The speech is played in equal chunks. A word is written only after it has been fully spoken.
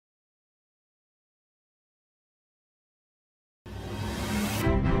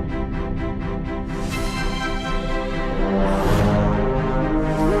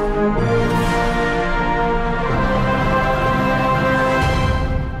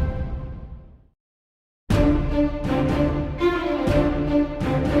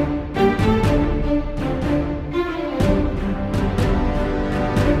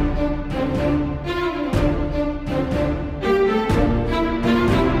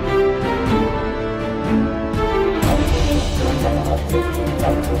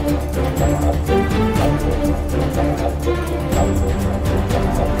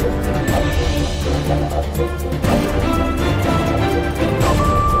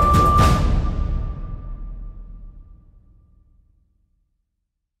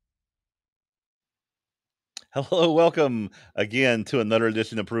Hello, welcome again to another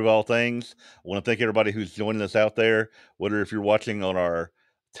edition of Prove All Things. I want to thank everybody who's joining us out there, whether if you're watching on our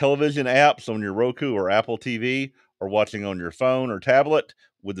television apps on your Roku or Apple TV, or watching on your phone or tablet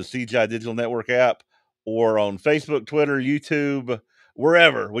with the CGI Digital Network app, or on Facebook, Twitter, YouTube,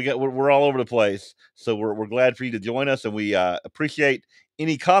 wherever. We're all over the place. So we're glad for you to join us, and we appreciate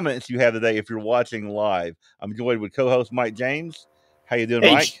any comments you have today if you're watching live. I'm joined with co-host Mike James. How you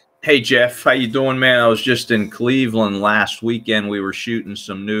doing, Mike? Hey, Jeff. How you doing, man? I was just in Cleveland last weekend. We were shooting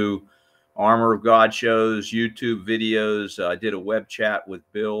some new Armor of God shows, YouTube videos. I did a web chat with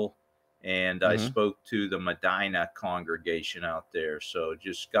Bill, and I spoke to the Medina congregation out there. So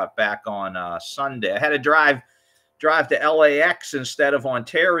just got back on Sunday. I had to drive to LAX instead of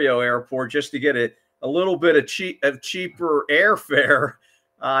Ontario Airport just to get a little bit of cheaper airfare.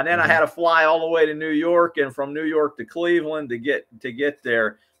 And then I had to fly all the way to New York, and from New York to Cleveland to get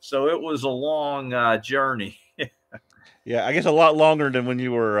there. So it was a long journey. Yeah, I guess a lot longer than when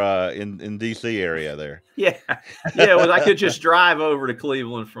you were in DC area there. Yeah. Well, I could just drive over to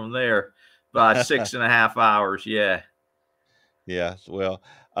Cleveland from there, about 6.5 hours. Yeah. Well,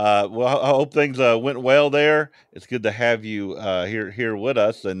 I hope things went well there. It's good to have you here with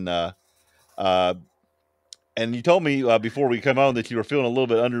us, and you told me before we come on that you were feeling a little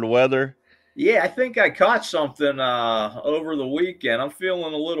bit under the weather. Yeah, I think I caught something over the weekend. I'm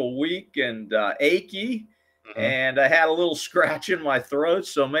feeling a little weak and achy, and I had a little scratch in my throat,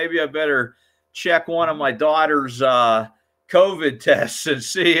 so maybe I better check one of my daughter's COVID tests and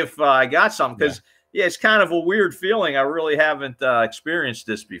see if I got something, because it's kind of a weird feeling. I really haven't experienced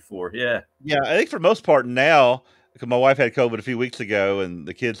this before. Yeah, I think for the most part now, because my wife had COVID a few weeks ago and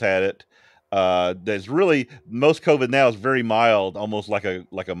the kids had it. There's really most COVID now is very mild, almost like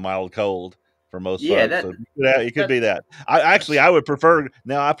a mild cold for most folks. So it could be that. I would prefer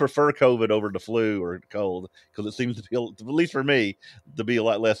COVID over the flu or cold, because it seems to feel, at least for me, to be a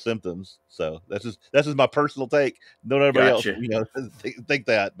lot less symptoms. So that's just my personal take. Don't everybody else think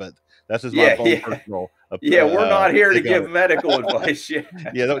that, but that's just my own personal. We're not here to give medical advice.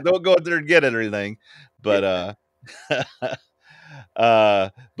 Don't go out there and get it or anything, but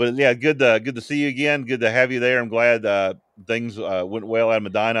but yeah, good to see you again. Good to have you there. I'm glad things went well at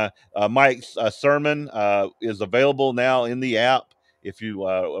Medina. Mike's sermon is available now in the app if you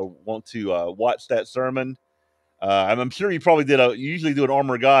want to watch that sermon. I'm sure you probably you usually do an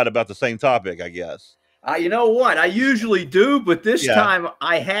Armor of God about the same topic, I guess. You know what? I usually do, but this time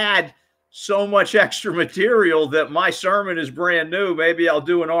I had so much extra material that my sermon is brand new. Maybe I'll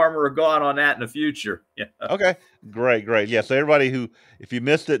do an Armor of God on that in the future. Yeah. Okay. Great. Yeah. So everybody if you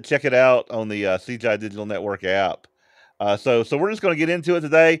missed it, check it out on the CGI Digital Network app. So we're just going to get into it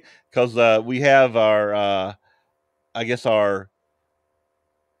today, because we have our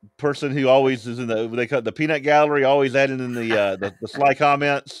person who always is in the peanut gallery, always adding in the sly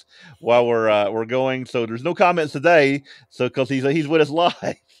comments while we're going. So there's no comments today. So because he's with us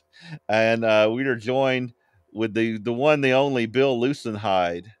live. And we are joined with the one, the only Bill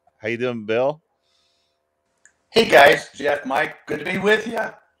Lussenheide. How you doing, Bill? Hey guys, Jeff, Mike, good to be with you.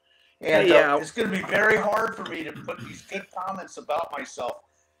 And it's going to be very hard for me to put these good comments about myself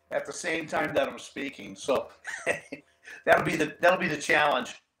at the same time that I'm speaking. So that'll be the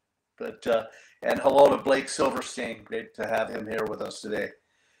challenge. But and hello to Blake Silverstein. Great to have him here with us today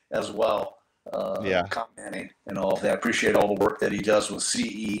as well. Commenting and all of that. Appreciate all the work that he does with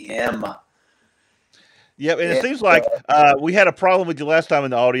CEM. Yep, and it seems like we had a problem with you last time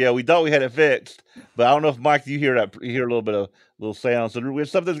in the audio. We thought we had it fixed, but I don't know if Mike, you hear that? You hear a little bit of little sound. So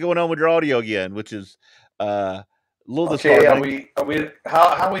something's going on with your audio again, which is a little disheartening. How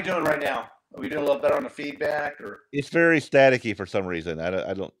are we doing right now? Are we doing a little better on the feedback, or it's very staticky for some reason? I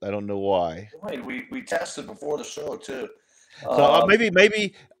don't know why. Right, we tested before the show too. So maybe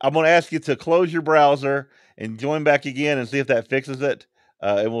I'm going to ask you to close your browser and join back again and see if that fixes it,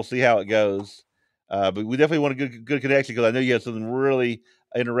 and we'll see how it goes. But we definitely want a good connection, because I know you have something really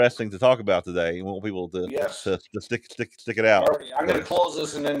interesting to talk about today. We want people to Yes. to stick it out. All right, I'm going to close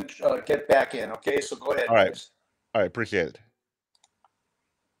this and then get back in. Okay, so go ahead. All right, guys. all right, appreciate it.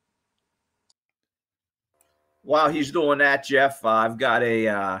 While he's doing that, Jeff, I've got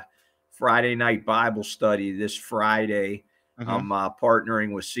a Friday night Bible study this Friday. I'm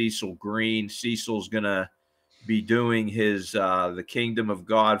partnering with Cecil Green. Cecil's going to be doing his The Kingdom of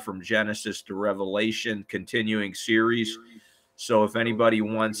God from Genesis to Revelation continuing series. So if anybody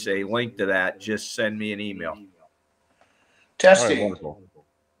wants a link to that, just send me an email. Testing. All right, wonderful.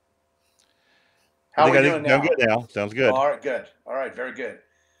 How are we doing now? Good now. Sounds good. All right, good. All right, very good.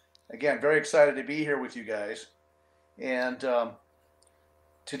 Again, very excited to be here with you guys. And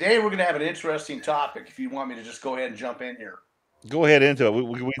today we're going to have an interesting topic. If you want me to just go ahead and jump in here. Go ahead into it.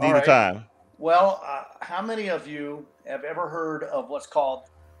 We need the time. Well, how many of you have ever heard of what's called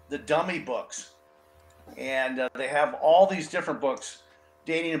the Dummy books? And they have all these different books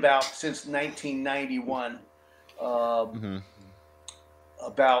dating about since 1991 about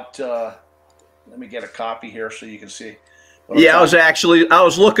let me get a copy here so you can see. Yeah, I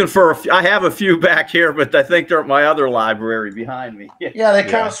was looking for I have a few back here, but I think they're at my other library behind me. Yeah, they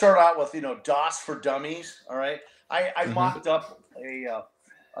kind of start out with, DOS for Dummies. All right. I mocked up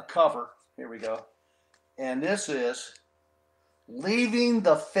a cover. Here we go. And this is Leaving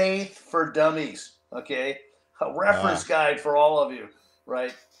the Faith for Dummies. Okay. A reference guide for all of you.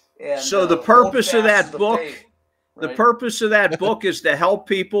 Right. And so the purpose of that book, faith, right? The purpose of that book is to help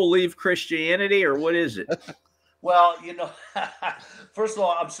people leave Christianity, or what is it? Well, first of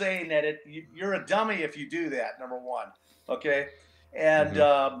all, I'm saying that you're a dummy if you do that, number one. Okay. And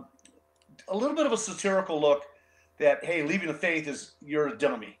a little bit of a satirical look that, hey, leaving the faith is you're a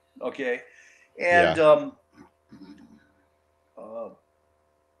dummy. Okay. And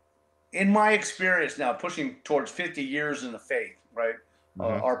in my experience now, pushing towards 50 years in the faith, right?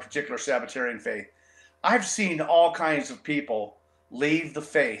 Our particular Sabbatarian faith, I've seen all kinds of people leave the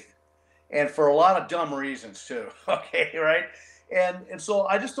faith, and for a lot of dumb reasons too. Okay, right? And so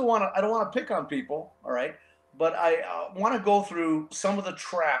I don't want to pick on people, all right? But I want to go through some of the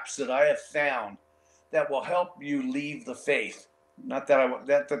traps that I have found that will help you leave the faith. Not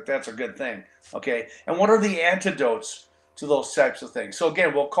that that's a good thing, okay? And what are the antidotes to those types of things? So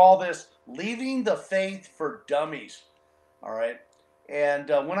again, we'll call this Leaving the Faith for Dummies, all right? And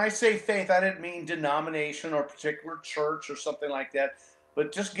when I say faith, I didn't mean denomination or particular church or something like that,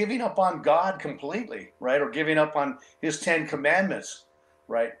 but just giving up on God completely, right? Or giving up on his 10 commandments,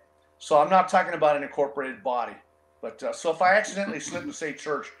 right? So I'm not talking about an incorporated body. But so if I accidentally slip and say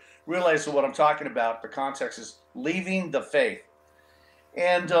church, realize that what I'm talking about, the context is leaving the faith.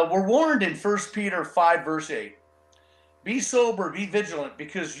 And we're warned in 1 Peter 5, verse 8. Be sober, be vigilant,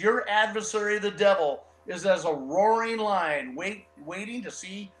 because your adversary, the devil, is as a roaring lion, waiting to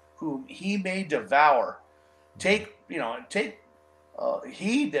see whom he may devour. Take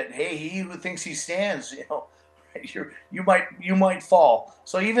heed that, hey, he who thinks he stands, you might fall.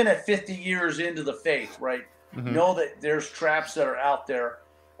 So even at 50 years into the faith, right, know that there's traps that are out there,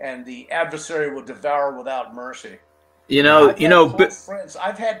 and the adversary will devour without mercy. Friends,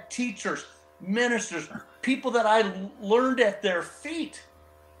 I've had teachers, ministers, people that I learned at their feet,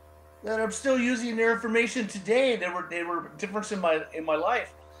 that I'm still using their information today. They were difference in my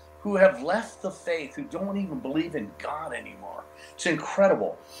life, who have left the faith, who don't even believe in God anymore. It's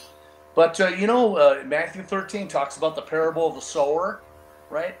incredible. But Matthew 13 talks about the parable of the sower,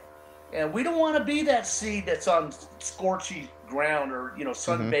 right? And we don't want to be that seed that's on scorchy ground or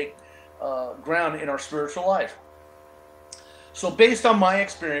sun-baked ground in our spiritual life. So based on my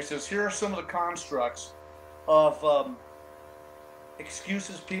experiences, here are some of the constructs of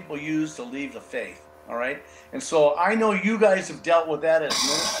excuses people use to leave the faith. All right. And so I know you guys have dealt with that as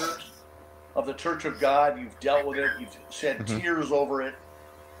ministers of the Church of God. You've dealt with it. You've shed tears over it.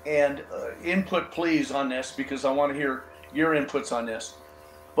 And input, please, on this, because I want to hear your inputs on this.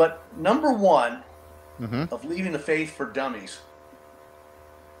 But number one of leaving the faith for dummies,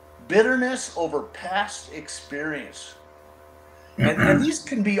 bitterness over past experience. And these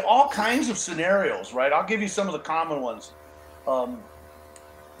can be all kinds of scenarios, right? I'll give you some of the common ones.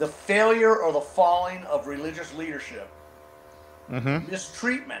 The failure or the falling of religious leadership,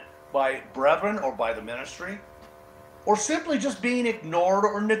 mistreatment by brethren or by the ministry, or simply just being ignored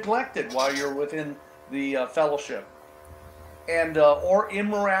or neglected while you're within the fellowship, and or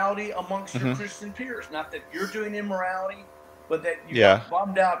immorality amongst your Christian peers. Not that you're doing immorality, but that you got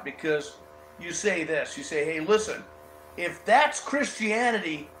bummed out because you say this. You say, hey, listen, if that's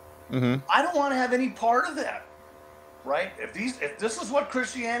Christianity, I don't want to have any part of that. Right? If this is what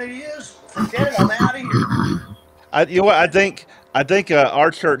Christianity is, forget it. I'm out of here. I think I think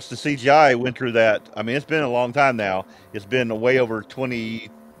our church, the CGI, went through that. I mean, it's been a long time now. It's been way over 20,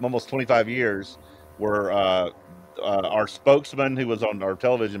 almost 25 years, where our spokesman, who was on our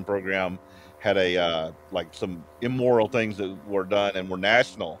television program, had a like some immoral things that were done and were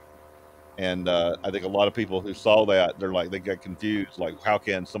national. And I think a lot of people who saw that, they're like, they got confused. Like, how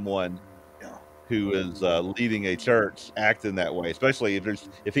can someone who is leading a church act in that way, especially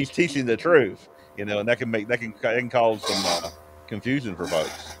if he's teaching the truth, and that can cause some confusion for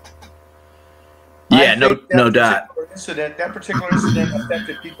folks. Yeah, no doubt. That particular incident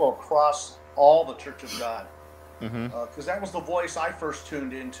affected people across all the Church of God, because that was the voice I first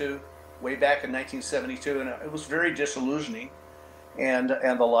tuned into way back in 1972, and it was very disillusioning, and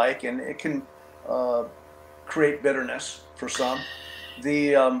the like, and it can create bitterness for some.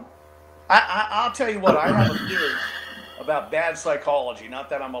 I'll tell you what, I have a theory about bad psychology. Not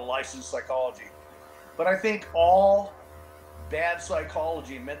that I'm a licensed psychology, but I think all bad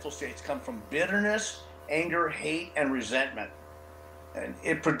psychology and mental states come from bitterness, anger, hate, and resentment. And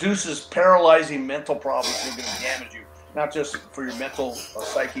it produces paralyzing mental problems that are going to damage you, not just for your mental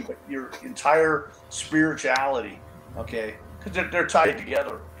psyche, but your entire spirituality, okay? Because they're tied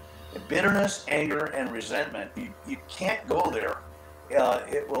together. Bitterness, anger, and resentment, you can't go there.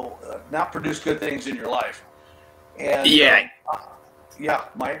 It will not produce good things in your life. And yeah,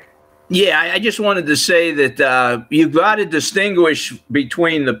 Mike. Yeah, I just wanted to say that you've got to distinguish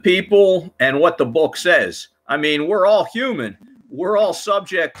between the people and what the book says. I mean, we're all human. We're all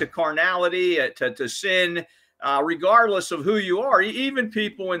subject to carnality, to sin, regardless of who you are, even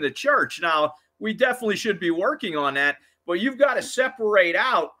people in the church. Now, we definitely should be working on that, but you've got to separate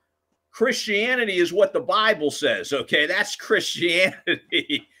out Christianity is what the Bible says, okay? That's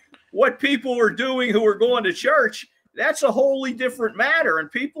Christianity. What people are doing who are going to church, that's a wholly different matter,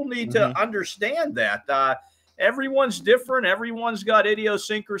 and people need to understand that. Everyone's different. Everyone's got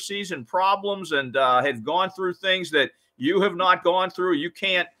idiosyncrasies and problems, and have gone through things that you have not gone through. You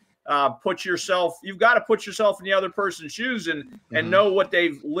can't put yourself, you've got to put yourself in the other person's shoes and know what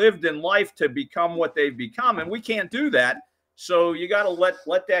they've lived in life to become what they've become, and we can't do that. So you got to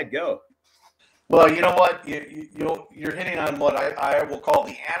let that go. Well, you know what? You're hitting on what I will call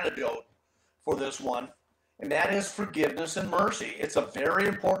the antidote for this one, and that is forgiveness and mercy. It's a very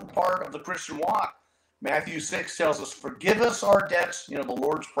important part of the Christian walk. Matthew 6 tells us, forgive us our debts, the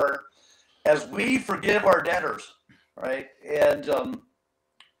Lord's Prayer, as we forgive our debtors, right? And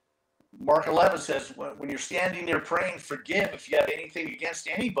Mark 11 says, when you're standing there praying, forgive if you have anything against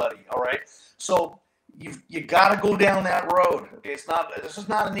anybody, all right? So you got to go down that road. Okay? This is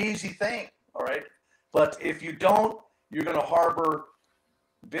not an easy thing, all right? But if you don't, you're going to harbor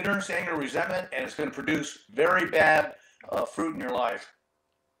bitterness, anger, resentment, and it's going to produce very bad fruit in your life.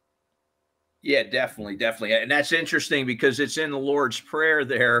 Yeah, definitely. And that's interesting because it's in the Lord's Prayer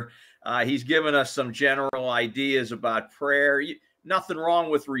there. He's given us some general ideas about prayer. Nothing wrong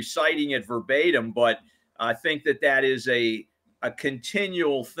with reciting it verbatim, but I think that is a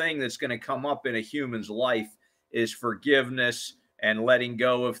continual thing that's going to come up in a human's life is forgiveness and letting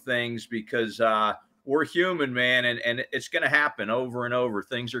go of things, because we're human, man, and it's going to happen over and over.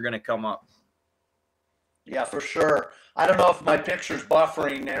 Things are going to come up. Yeah, for sure. I don't know if my picture's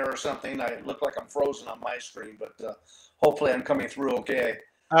buffering there or something. I look like I'm frozen on my screen, but hopefully I'm coming through okay.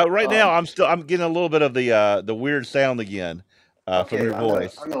 Right now, I'm getting a little bit of the weird sound again from your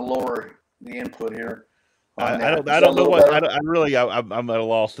voice. I'm going to lower the input here. I don't know what I'm at a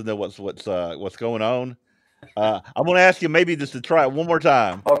loss to know what's going on. I'm going to ask you maybe just to try it one more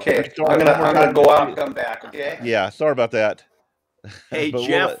time. Okay, I'm gonna go out and come back. Okay. Yeah, sorry about that. Hey,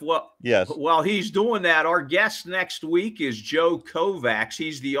 Jeff, yes. While he's doing that, our guest next week is Joe Kovacs.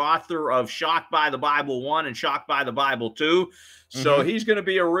 He's the author of Shocked by the Bible 1 and Shocked by the Bible 2. So he's going to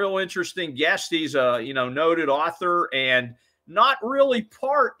be a real interesting guest. He's a noted author and not really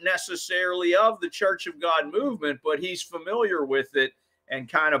part necessarily of the Church of God movement, but he's familiar with it and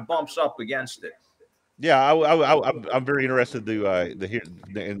kind of bumps up against it. Yeah, I'm very interested to hear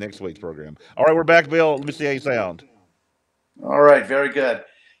in next week's program. All right, we're back, Bill. Let me see how you sound. All right, very good.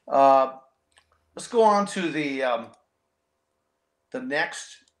 Let's go on to the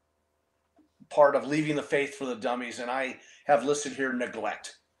next part of leaving the faith for the dummies, and I have listed here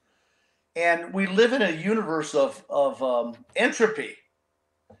neglect. And we live in a universe of entropy.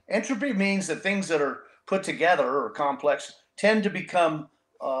 Entropy means that things that are put together or complex tend to become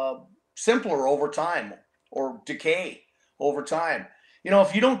simpler over time or decay over time.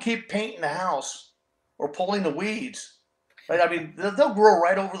 If you don't keep painting the house or pulling the weeds, right? I mean, they'll grow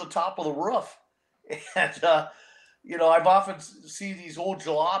right over the top of the roof. And, I've often see these old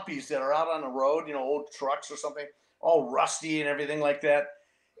jalopies that are out on the road, old trucks or something, all rusty and everything like that.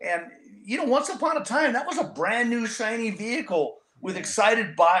 And, you know, once upon a time, that was a brand new shiny vehicle with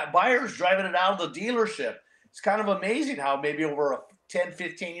excited buyers driving it out of the dealership. It's kind of amazing how maybe over a 10,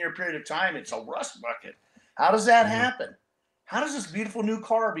 15-year period of time, it's a rust bucket. How does that happen? How does this beautiful new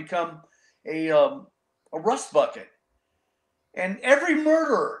car become a rust bucket? And every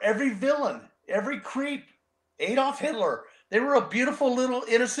murderer, every villain, every creep, Adolf Hitler, they were a beautiful little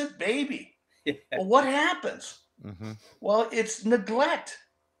innocent baby. Well, what happens? Well, it's neglect.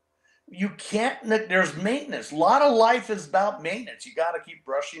 You can't, there's maintenance. A lot of life is about maintenance. You got to keep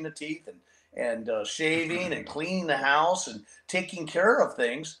brushing the teeth and shaving and cleaning the house and taking care of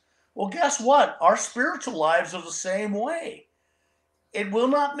things. Well, guess what? Our spiritual lives are the same way. It will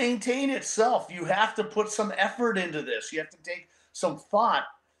not maintain itself. You have to put some effort into this. You have to take some thought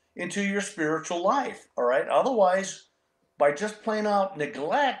into your spiritual life. All right. Otherwise, by just plain out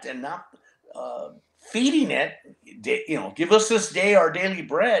neglect and not feeding it, you know, give us this day our daily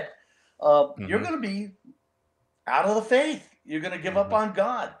bread. You're going to be out of the faith. You're going to give up on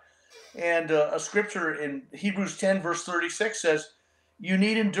God. And a scripture in Hebrews 10, verse 36 says, you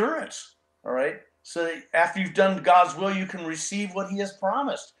need endurance. All right. So after you've done God's will, you can receive what he has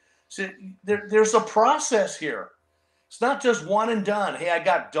promised. So there's a process here. It's not just one and done. Hey, I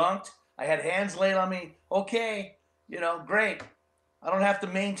got dunked. I had hands laid on me. Okay, you know, great. I don't have to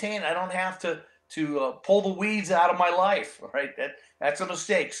maintain. I don't have to pull the weeds out of my life. All right, that's a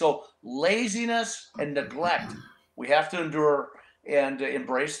mistake. So laziness and neglect, we have to endure and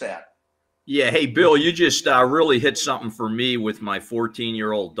embrace that. Yeah. Hey, Bill, you just really hit something for me with my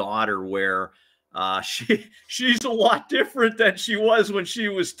 14-year-old daughter, where she's a lot different than she was when she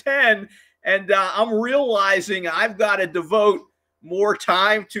was 10. And I'm realizing I've got to devote more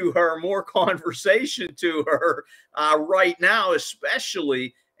time to her, more conversation to her right now,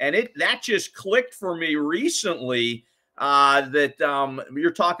 especially. And that just clicked for me recently that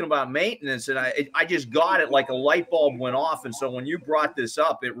you're talking about maintenance. And I just got it, like a light bulb went off. And so when you brought this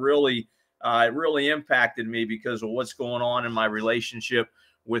up, it really impacted me because of what's going on in my relationship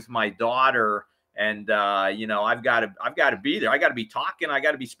with my daughter. And you know, I've got to be there. I got to be talking. I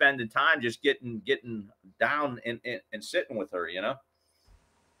got to be spending time just getting down and sitting with her. You know.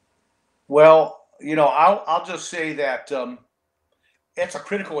 Well, you know, I'll just say that it's a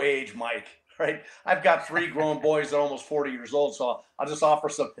critical age, Mike. Right? I've got 3 grown boys that are almost 40 years old, so I'll just offer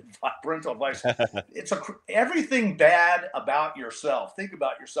some parental advice. It's everything bad about yourself. Think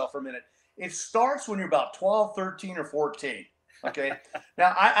about yourself for a minute. It starts when you're about 12, 13, or 14. Okay.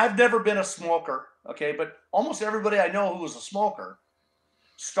 Now, I've never been a smoker. Okay. But almost everybody I know who was a smoker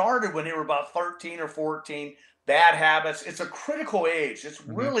started when they were about 13 or 14. Bad habits. It's a critical age. It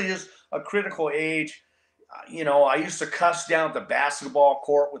really is a critical age. You know, I used to cuss down at the basketball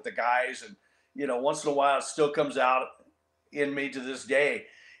court with the guys, and, you know, once in a while it still comes out in me to this day.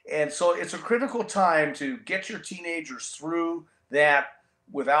 And so it's a critical time to get your teenagers through that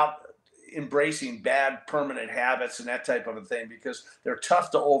without embracing bad permanent habits and that type of a thing, because they're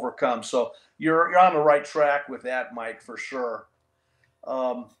tough to overcome. So you're on the right track with that, Mike, for sure.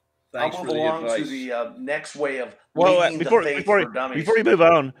 I'll move along to the next way of leading the faith for dummies. Before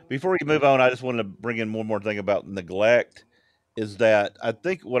you move on, I just wanted to bring in one more thing about neglect. Is that I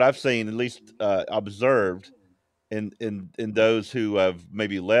think what I've seen, at least observed in those who have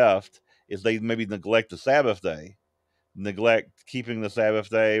maybe left, is they maybe neglect the Sabbath day. Neglect keeping the Sabbath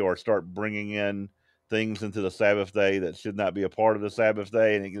day, or start bringing in things into the Sabbath day that should not be a part of the Sabbath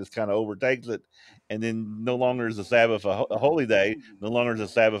day, and it just kind of overtakes it. And then no longer is the Sabbath a holy day, no longer is the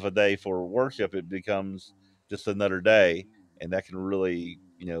Sabbath a day for worship. It becomes just another day, and that can really,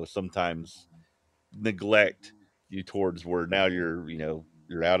 you know, sometimes neglect you towards where now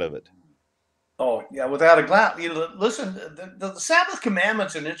you're out of it. Oh yeah, without a doubt. You know, listen, the Sabbath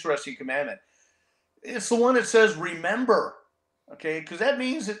commandment's an interesting commandment. It's the one that says remember, okay? Because that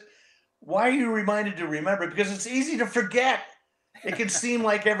means that, why are you reminded to remember? Because it's easy to forget. It can seem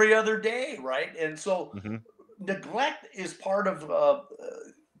like every other day, right? And so neglect is part of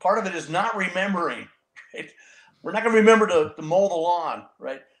it is not remembering, right? We're not going to remember to mow the lawn,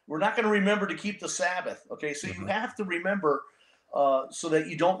 right? We're not going to remember to keep the Sabbath, okay? So you have to remember so that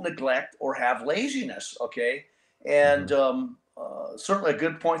you don't neglect or have laziness, okay? And certainly a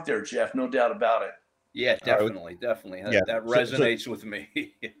good point there, Jeff, no doubt about it. Yeah, definitely. That resonates with me.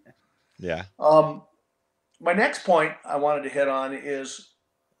 Yeah. My next point I wanted to hit on is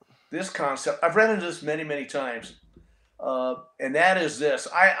this concept. I've read into this many, many times, and that is this: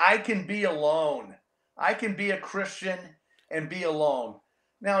 I can be alone. I can be a Christian and be alone.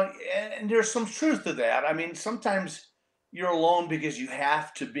 Now, and there's some truth to that. I mean, sometimes you're alone because you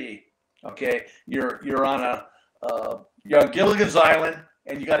have to be. Okay, you're on you're on Gilligan's Island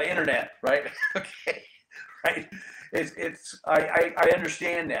and you got internet, right? Okay, right. I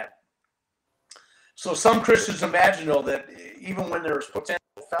understand that. So some Christians imagine, though, that even when there's potential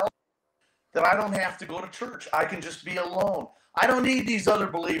fellowship, that I don't have to go to church. I can just be alone. I don't need these other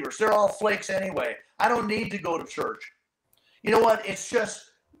believers. They're all flakes anyway. I don't need to go to church. You know what? It's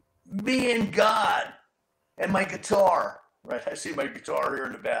just me and God and my guitar, right? I see my guitar here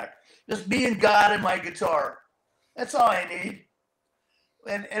in the back. Just me and God and my guitar. That's all I need.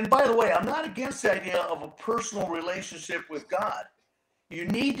 And by the way, I'm not against the idea of a personal relationship with God. You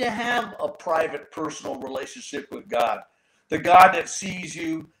need to have a private, personal relationship with God. The God that sees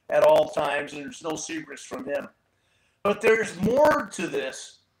you at all times, and there's no secrets from him. But there's more to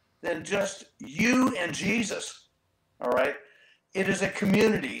this than just you and Jesus, all right? It is a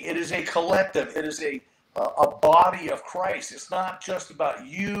community. It is a collective. It is a body of Christ. It's not just about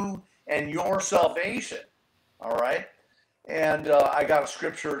you and your salvation, all right? And I got a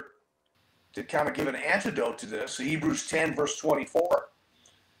scripture to kind of give an antidote to this, Hebrews 10, verse 24.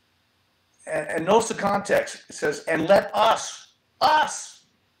 And notice the context. It says, and let us,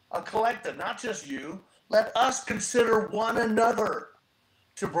 a collective, not just you, let us consider one another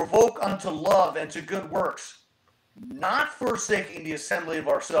to provoke unto love and to good works, not forsaking the assembly of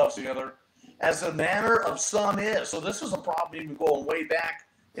ourselves together, as the manner of some is. So this is a problem even going way back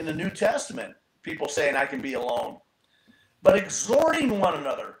in the New Testament, people saying I can be alone. But exhorting one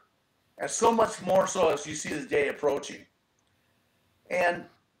another, and so much more so as you see the day approaching. And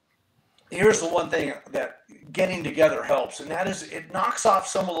here's the one thing that getting together helps, and that is it knocks off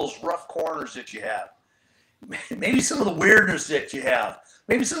some of those rough corners that you have. Maybe some of the weirdness that you have.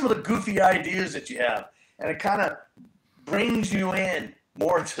 Maybe some of the goofy ideas that you have. And it kind of brings you in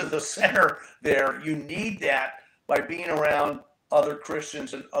more to the center there. You need that by being around other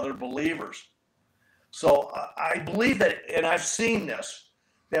Christians and other believers. So I believe that, and I've seen this,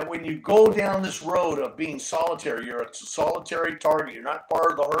 that when you go down this road of being solitary, you're a solitary target. You're not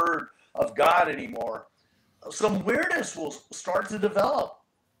part of the herd of God anymore. Some weirdness will start to develop.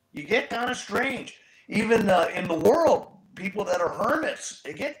 You get kind of strange. Even in the world, people that are hermits,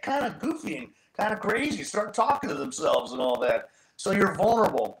 they get kind of goofy and kind of crazy, start talking to themselves and all that. So you're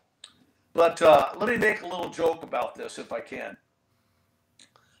vulnerable. But let me make a little joke about this if I can.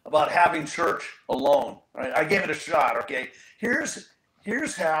 About having church alone. Right? I gave it a shot, okay?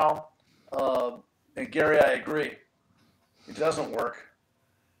 Here's how, and Gary, I agree. It doesn't work.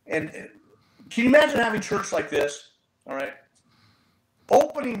 And can you imagine having church like this? All right.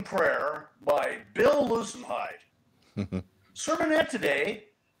 Opening prayer by Bill Lussenheide. Sermonette today,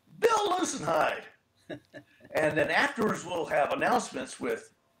 Bill Lussenheide. And then afterwards we'll have announcements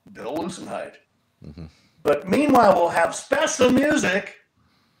with Bill Lussenheide. But meanwhile, we'll have special music.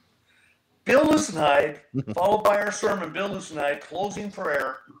 Bill Lussenheide, followed by our sermon, Bill Lussenheide, closing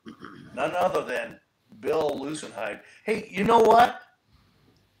prayer, none other than Bill Lussenheide. Hey, you know what?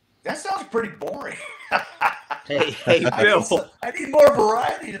 That sounds pretty boring. Hey, Bill. I need more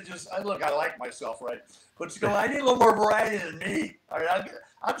variety to just. I like myself, right? But I need a little more variety than me. All right,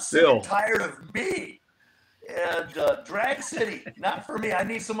 I'm sick and tired of me. And Drag City, not for me. I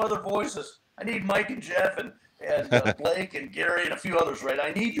need some other voices. I need Mike and Jeff and Blake and Gary and a few others, right?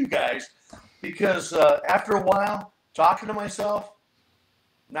 I need you guys because after a while, talking to myself,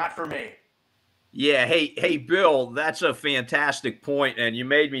 not for me. Yeah. Hey, Bill, that's a fantastic point. And you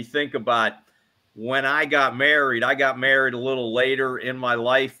made me think about when I got married. I got married a little later in my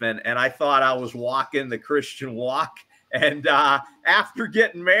life, and I thought I was walking the Christian walk. And after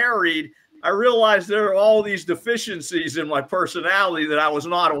getting married, I realized there are all these deficiencies in my personality that I was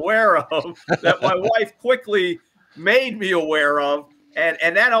not aware of, that my wife quickly made me aware of.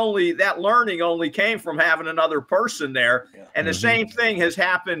 And that learning only came from having another person there. Yeah. And the same thing has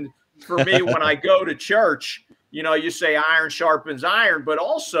happened for me when I go to church. You know, you say iron sharpens iron, but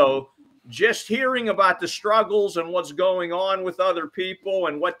also just hearing about the struggles and what's going on with other people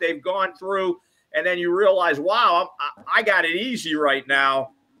and what they've gone through. And then you realize, wow, I got it easy right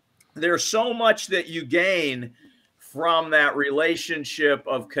now. There's so much that you gain from that relationship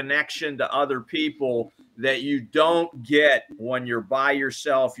of connection to other people that you don't get when you're by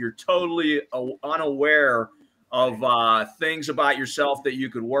yourself. You're totally unaware of things about yourself that you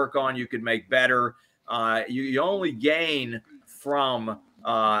could work on, you could make better. You only gain from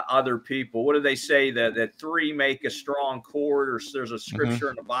other people. What do they say? That three make a strong cord, or there's a scripture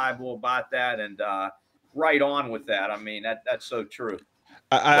in the Bible about that, and right on with that. I mean, that's so true.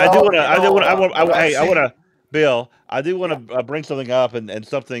 Bill, I do want to bring something up, and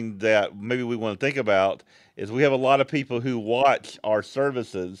something that maybe we want to think about is we have a lot of people who watch our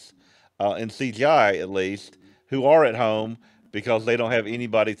services in CGI, at least, who are at home because they don't have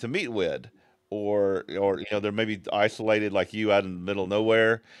anybody to meet with, or they're maybe isolated like you out in the middle of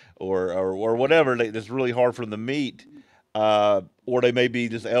nowhere, or whatever. It's really hard for them to meet, or they may be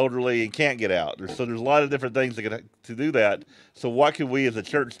just elderly and can't get out. There's a lot of different things to do that. So what can we as a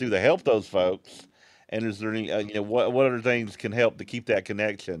church do to help those folks? And is there any, what other things can help to keep that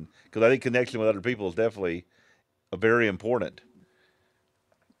connection? Because I think connection with other people is definitely very important.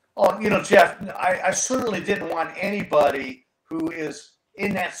 Oh, Jeff, I certainly didn't want anybody who is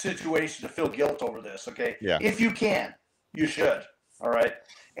in that situation to feel guilt over this. Okay. Yeah. If you can, you should. All right.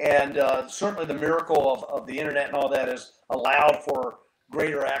 And certainly the miracle of the internet and all that has allowed for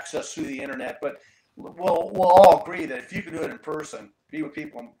greater access to the internet. But we'll all agree that if you can do it in person, be with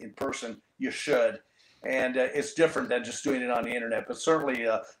people in person, you should. And it's different than just doing it on the internet. But certainly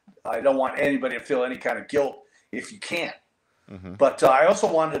I don't want anybody to feel any kind of guilt if you can't. Mm-hmm. But I also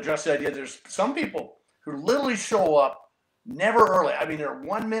wanted to address the idea there's some people who literally show up never early. I mean, they're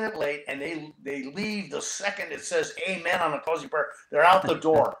 1 minute late, and they leave the second it says amen on the closing prayer. They're out the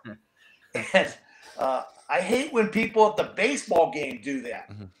door. And I hate when people at the baseball game do that.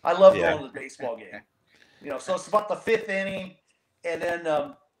 Mm-hmm. I love going to the baseball game. So it's about the fifth inning, and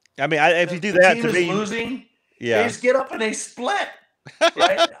then if you do that, the team is losing. Yeah, they just get up and they split.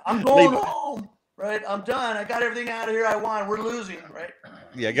 Right? I'm going home. Right, I'm done. I got everything out of here I want. We're losing, right?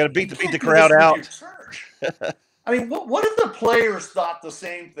 Yeah, got to beat the crowd out. I mean, what if the players thought the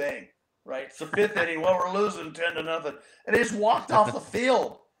same thing? Right, it's the fifth inning. Well, we're losing 10-0, and they just walked off the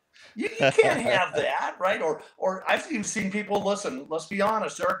field. You can't have that, right? Or I've even seen people listen. Let's be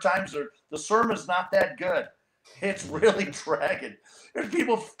honest. There are times the sermon's not that good. It's really dragging. There's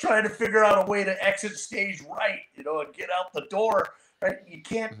people trying to figure out a way to exit stage right, and get out the door. Right? You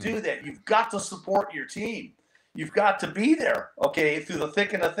can't do that. You've got to support your team. You've got to be there, okay, through the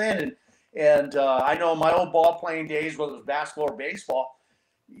thick and the thin. And I know in my old ball playing days, whether it was basketball or baseball,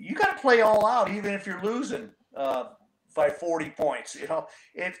 you got to play all out, even if you're losing by 40 points.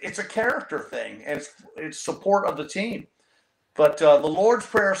 It's a character thing, and it's support of the team. But the Lord's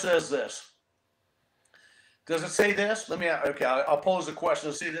Prayer says this. Does it say this? I'll pose a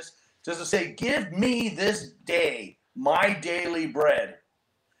question to see this. Does it say, "Give me this day my daily bread"?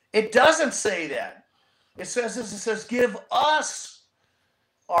 It doesn't say that. It says this. It says, "Give us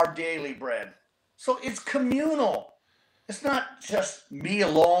our daily bread." So it's communal. It's not just me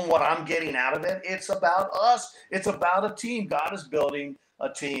alone, what I'm getting out of it. It's about us. It's about a team. God is building a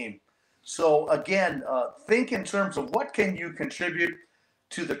team. So again, think in terms of what can you contribute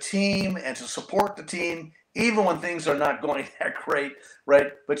to the team and to support the team, even when things are not going that great,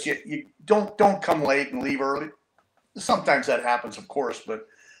 right? But you don't come late and leave early. Sometimes that happens, of course, but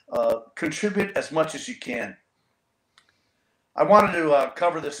contribute as much as you can. I wanted to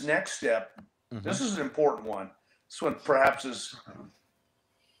cover this next step. Mm-hmm. This is an important one. This one perhaps is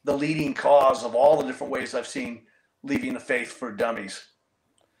the leading cause of all the different ways I've seen leaving the faith for dummies.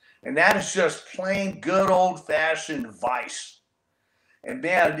 And that is just plain good old-fashioned vice. And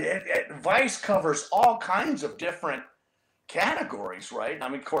man, vice covers all kinds of different categories, right? I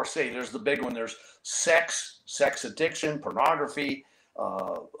mean, of course, there's the big one. There's sex addiction, pornography,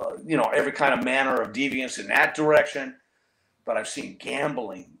 every kind of manner of deviance in that direction. But I've seen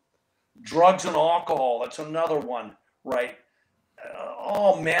gambling, drugs and alcohol. That's another one, right?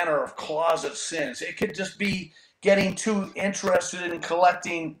 All manner of closet sins. It could just be getting too interested in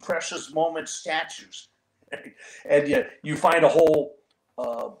collecting precious moment statues. And you find a whole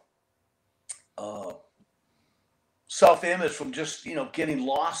self-image from just, getting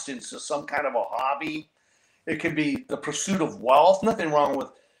lost into some kind of a hobby. It could be the pursuit of wealth. Nothing wrong with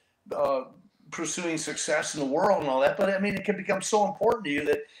pursuing success in the world and all that. But I mean, it can become so important to you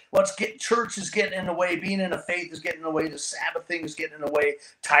that church is getting in the way. Being in the faith is getting in the way. The Sabbath thing is getting in the way.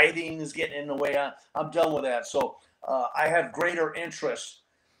 Tithing is getting in the way. I'm done with that. So I have greater interest.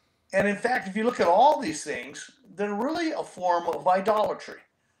 And in fact, if you look at all these things, they're really a form of idolatry.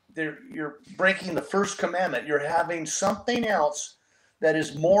 You're breaking the first commandment. You're having something else that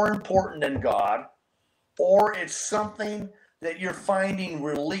is more important than God, or it's something that you're finding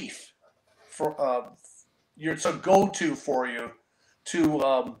relief for. It's a go-to for you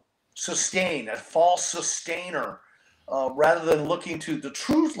to sustain, a false sustainer, rather than looking to the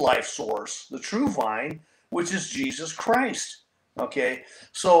true life source, the true vine, which is Jesus Christ. Okay,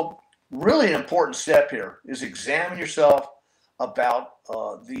 so really an important step here is examine yourself about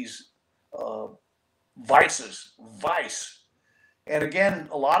these vice. And again,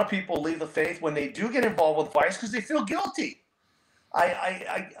 a lot of people leave the faith when they do get involved with vice because they feel guilty.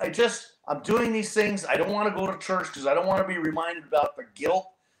 I'm doing these things. I don't want to go to church because I don't want to be reminded about the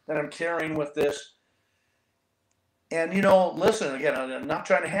guilt that I'm carrying with this. And, you know, listen, again, I'm not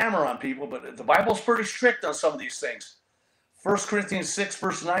trying to hammer on people, but the Bible's pretty strict on some of these things. 1 Corinthians 6,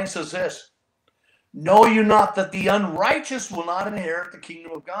 verse 9 says this, know you not that the unrighteous will not inherit the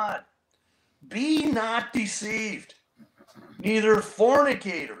kingdom of God? Be not deceived, neither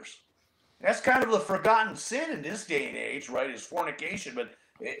fornicators. That's kind of the forgotten sin in this day and age, right, is fornication, but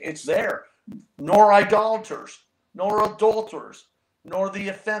it's there. Nor idolaters, nor adulterers, nor the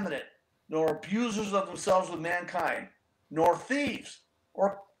effeminate, nor abusers of themselves with mankind, nor thieves,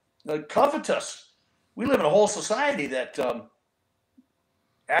 or covetous. We live in a whole society that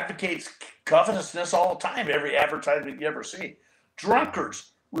advocates covetousness all the time, every advertisement you ever see.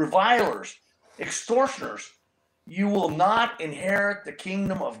 Drunkards, revilers, extortioners, you will not inherit the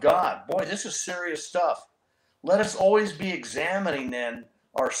kingdom of God. Boy, this is serious stuff. Let us always be examining then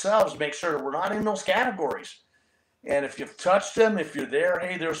ourselves, make sure that we're not in those categories. And if you've touched them, if you're there,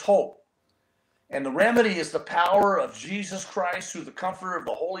 hey, there's hope. And the remedy is the power of Jesus Christ through the comforter of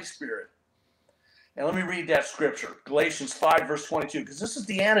the Holy Spirit. And let me read that scripture, Galatians 5, verse 22, because this is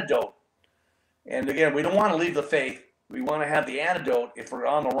the antidote. And again, we don't want to leave the faith. We want to have the antidote if we're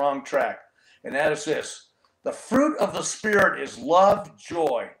on the wrong track. And that is this. The fruit of the Spirit is love,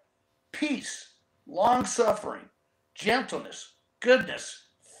 joy, peace, long-suffering, gentleness, goodness,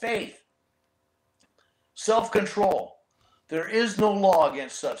 faith, self-control. There is no law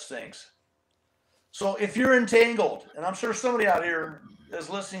against such things. So if you're entangled, and I'm sure somebody out here that's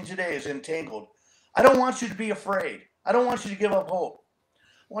listening today is entangled, I don't want you to be afraid. I don't want you to give up hope.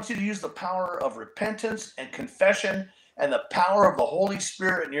 I want you to use the power of repentance and confession and the power of the Holy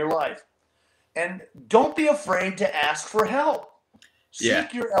Spirit in your life. And don't be afraid to ask for help.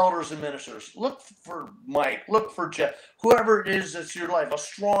 Seek your elders and ministers. Look for Mike. Look for Jeff. Whoever it is that's your life, a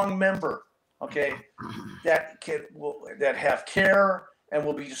strong member, okay, that have care and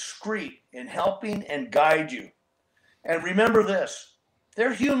will be discreet in helping and guide you. And remember this,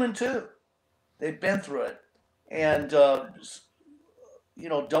 they're human too. They've been through it. And, you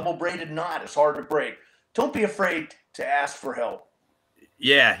know, double-braided knot is hard to break. Don't be afraid to ask for help.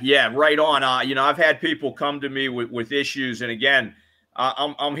 Yeah, right on. You know, I've had people come to me with issues, and again,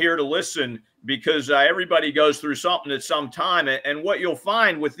 I'm here to listen because everybody goes through something at some time. And what you'll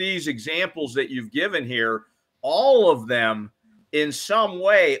find with these examples that you've given here, all of them in some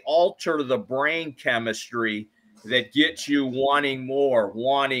way alter the brain chemistry that gets you wanting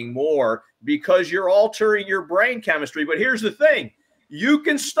more, because you're altering your brain chemistry. But here's the thing, you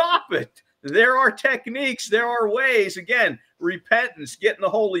can stop it. There are techniques, there are ways, again, repentance, getting the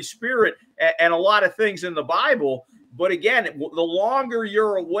Holy Spirit, and a lot of things in the Bible. But again, the longer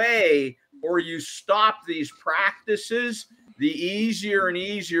you're away or you stop these practices, the easier and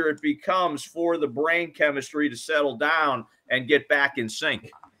easier it becomes for the brain chemistry to settle down and get back in sync.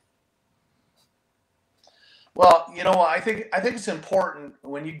 Well, you know, I think it's important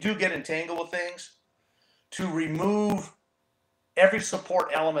when you do get entangled with things to remove every support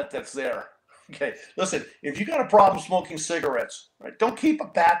element that's there. Okay, listen, if you got a problem smoking cigarettes, right, don't keep a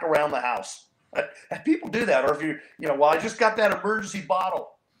pack around the house. And people do that. Or if you know, well, I just got that emergency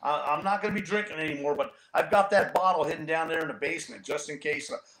bottle. I'm not going to be drinking anymore, but I've got that bottle hidden down there in the basement just in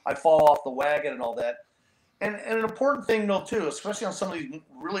case I fall off the wagon and all that. And an important thing, though, too, especially on some of these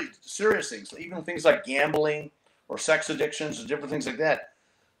really serious things, even things like gambling or sex addictions and different things like that,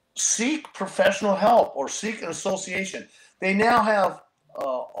 seek professional help or seek an association. They now have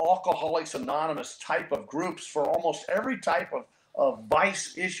Alcoholics Anonymous type of groups for almost every type of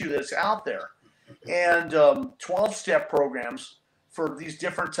vice issue that's out there, and 12-step programs for these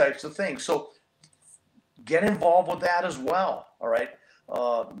different types of things. So get involved with that as well, all right?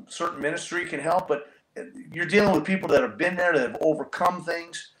 Certain ministry can help, but you're dealing with people that have been there, that have overcome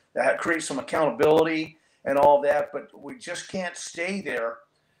things, that create some accountability and all that, but we just can't stay there.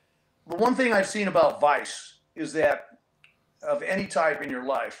 The one thing I've seen about vice is that, of any type in your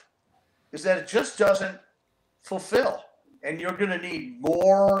life, is that it just doesn't fulfill. And you're going to need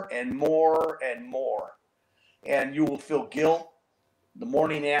more and more and more. And you will feel guilt the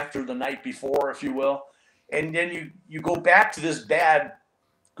morning after, the night before, if you will. And then you go back to this bad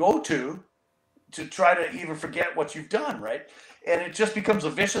go-to to try to even forget what you've done, right? And it just becomes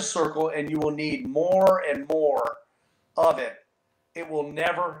a vicious circle, and you will need more and more of it. It will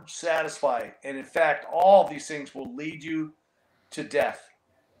never satisfy. And in fact, all of these things will lead you to death.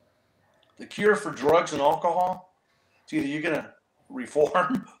 The cure for drugs and alcohol, it's either you're going to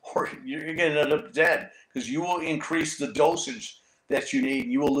reform or you're going to end up dead, because you will increase the dosage that you need.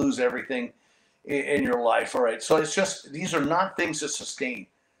 You will lose everything in your life. All right. So it's just, these are not things that sustain.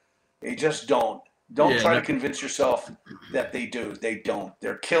 They just don't. Don't try to convince yourself that they do. They don't.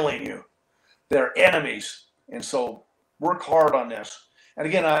 They're killing you. They're enemies. And so work hard on this. And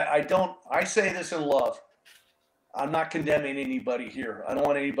again, I say this in love. I'm not condemning anybody here. I don't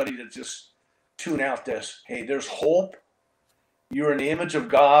want anybody to just tune out this. Hey, there's hope. You're in the image of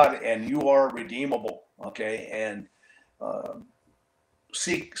God and you are redeemable. Okay. And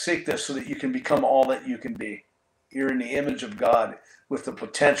seek this so that you can become all that you can be. You're in the image of God with the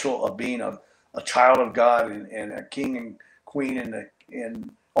potential of being a child of God and a king and queen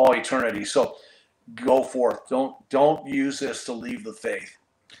in all eternity. So go forth. Don't use this to leave the faith.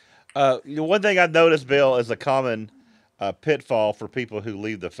 One thing I've noticed, Bill, is a common pitfall for people who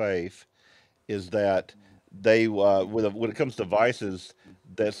leave the faith is that they, when it comes to vices,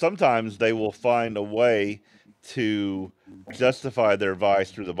 that sometimes they will find a way to justify their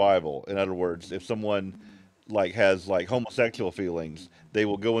vice through the Bible. In other words, if someone like has like homosexual feelings, they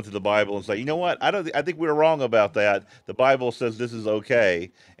will go into the Bible and say, you know what, I think we're wrong about that. The Bible says this is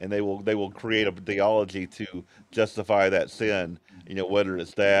okay, and they will create a theology to justify that sin. You know, whether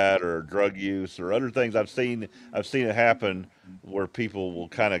it's that or drug use or other things. I've seen it happen where people will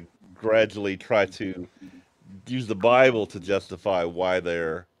kind of gradually try to use the Bible to justify why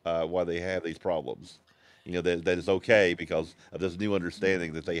they have these problems. You know, that is okay because of this new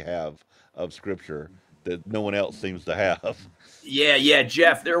understanding that they have of Scripture that no one else seems to have. Yeah,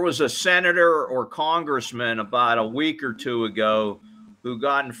 Jeff. There was a senator or congressman about a week or two ago who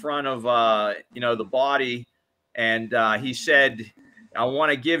got in front of the body, and he said, "I want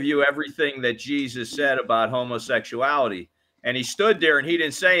to give you everything that Jesus said about homosexuality." And he stood there and he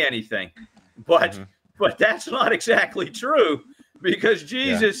didn't say anything, but that's not exactly true, because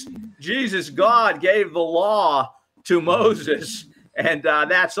Jesus, God gave the law to Moses. And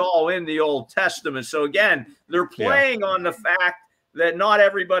that's all in the Old Testament. So again, they're playing on the fact that not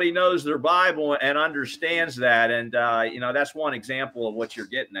everybody knows their Bible and understands that. And that's one example of what you're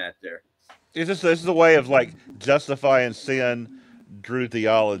getting at there. This is a way of like justifying sin through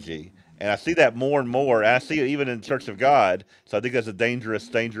theology, and I see that more and more. And I see it even in Church of God. So I think that's a dangerous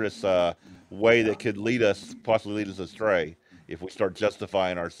way that could possibly lead us astray if we start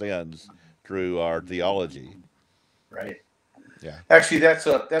justifying our sins through our theology. Right. Yeah. Actually, that's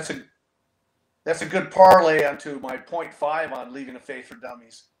a good parlay onto my point 5 on leaving the faith for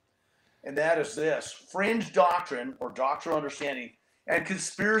dummies, and that is this: fringe doctrine or doctrinal understanding and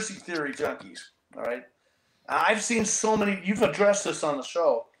conspiracy theory junkies. All right, I've seen so many. You've addressed this on the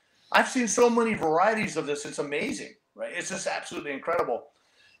show. I've seen so many varieties of this. It's amazing, right? It's just absolutely incredible.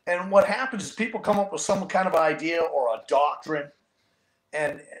 And what happens is people come up with some kind of idea or a doctrine,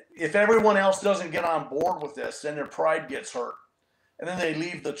 and if everyone else doesn't get on board with this, then their pride gets hurt. And then they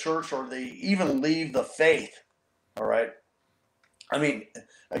leave the church, or they even leave the faith. All right. I mean,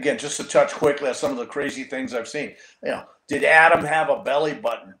 again, just to touch quickly on some of the crazy things I've seen. Did Adam have a belly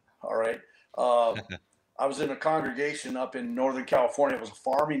button? All right. I was in a congregation up in Northern California. It was a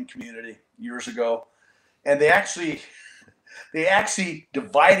farming community years ago, and they actually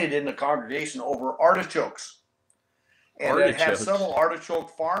divided in the congregation over artichokes, and it had several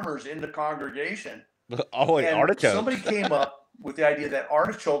artichoke farmers in the congregation. Oh, and artichokes! Somebody came up with the idea that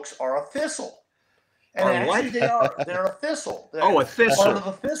artichokes are a thistle. And actually they're a thistle. A thistle. Part of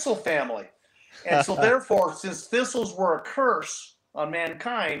the thistle family. And so therefore, since thistles were a curse on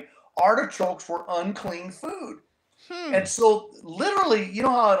mankind, artichokes were unclean food. And so literally, you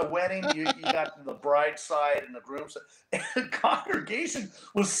know how at a wedding you got the bride side and the groom side, and the congregation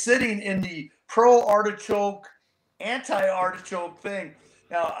was sitting in the pro-artichoke, anti-artichoke thing.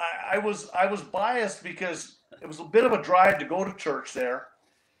 Now I was biased because it was a bit of a drive to go to church there.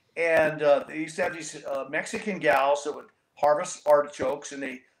 And they used to have these Mexican gals that would harvest artichokes, and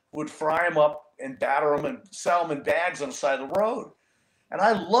they would fry them up and batter them and sell them in bags on the side of the road. And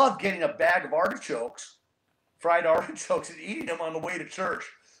I loved getting a bag of artichokes, fried artichokes, and eating them on the way to church.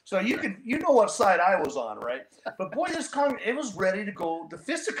 So you know what side I was on, right? But boy, it was ready to go to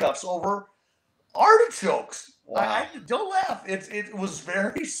fisticuffs over artichokes. Wow. Don't laugh. It was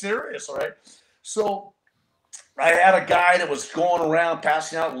very serious, right? So I had a guy that was going around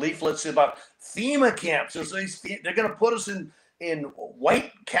passing out leaflets about FEMA camps. They're going to put us in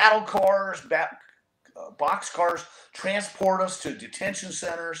white cattle cars, box cars, transport us to detention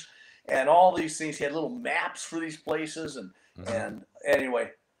centers, and all these things. He had little maps for these places, and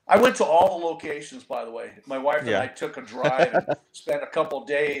anyway, I went to all the locations. By the way, my wife and I took a drive and spent a couple of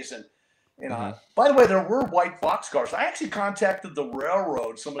days, and by the way, there were white box cars. I actually contacted the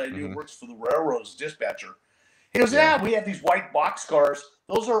railroad. Somebody I knew works for the railroad as dispatcher. He goes, yeah, we have these white box cars.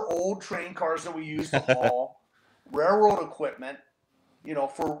 Those are old train cars that we use to haul railroad equipment,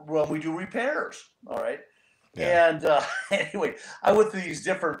 for when we do repairs. All right. Yeah. And anyway, I went to these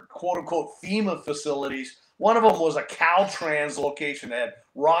different quote unquote FEMA facilities One of them was a Caltrans location that had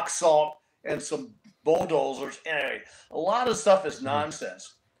rock salt and some bulldozers. Anyway, a lot of stuff is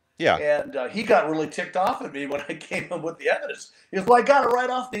nonsense. Yeah. And he got really ticked off at me when I came up with the evidence. He was like, I got it right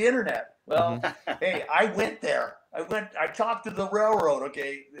off the internet. Well, hey, I went there. I talked to the railroad.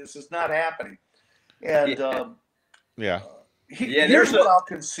 Okay, this is not happening. And here's what I'll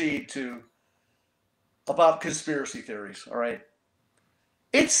concede to about conspiracy theories. All right,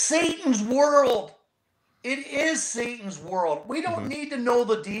 it's Satan's world. It is Satan's world. We don't need to know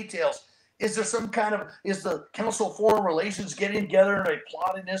the details. Is there some kind of, is the Council of Foreign Relations getting together and they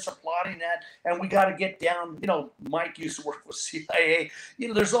plotting this or plotting that? And we got to get down, Mike used to work with CIA.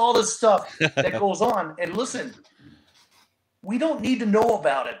 There's all this stuff that goes on. And listen, we don't need to know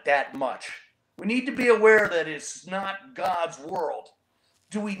about it that much. We need to be aware that it's not God's world.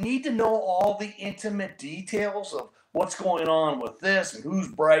 Do we need to know all the intimate details of what's going on with this and who's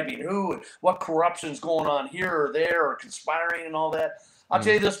bribing who and what corruption's going on here or there or conspiring and all that? I'll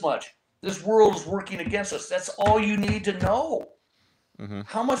tell you this much. This world is working against us. That's all you need to know.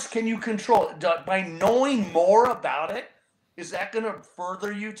 How much can you control? By knowing more about it, is that going to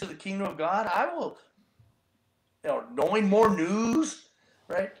further you to the kingdom of God? I will, knowing more news,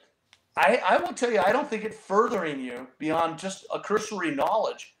 right? I will tell you, I don't think it's furthering you beyond just a cursory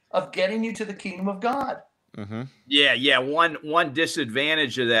knowledge of getting you to the kingdom of God. Yeah. One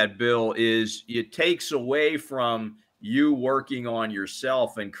disadvantage of that, Bill, is it takes away from you working on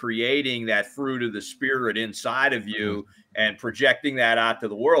yourself and creating that fruit of the Spirit inside of you and projecting that out to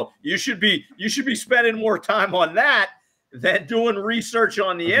the world. You should be spending more time on that than doing research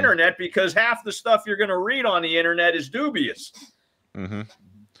on the internet, because half the stuff you're going to read on the internet is dubious.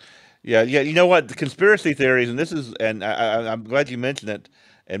 Yeah. You know what? The conspiracy theories, and I'm glad you mentioned it,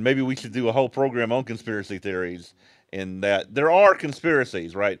 and maybe we should do a whole program on conspiracy theories. In that there are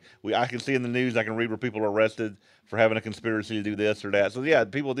conspiracies, right? I can see in the news, I can read where people are arrested for having a conspiracy to do this or that. So yeah,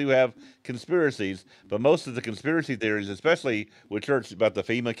 people do have conspiracies, but most of the conspiracy theories, especially with church, about the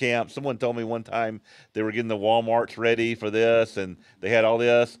FEMA camp. Someone told me one time they were getting the Walmarts ready for this, and they had all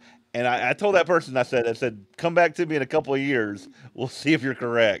this. And I told that person, I said, come back to me in a couple of years. We'll see if you're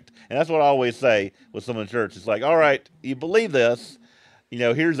correct. And that's what I always say with someone in church. It's like, all right, you believe this.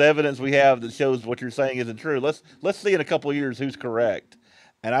 Here's evidence we have that shows what you're saying isn't true. Let's see in a couple of years who's correct.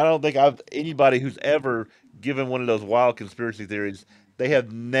 And I don't think anybody who's ever given one of those wild conspiracy theories, they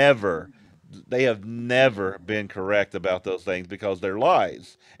have never been correct about those things, because they're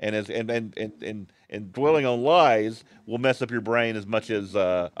lies. And dwelling on lies will mess up your brain as much as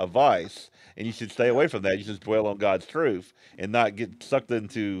a vice. And you should stay away from that. You should dwell on God's truth and not get sucked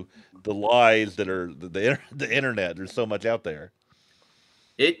into the lies that are the internet. There's so much out there.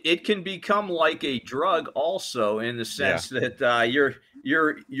 It can become like a drug also, in the sense that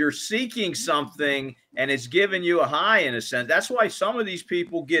you're seeking something and it's giving you a high, in a sense. That's why some of these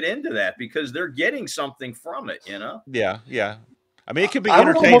people get into that, because they're getting something from it, Yeah. I mean, it could be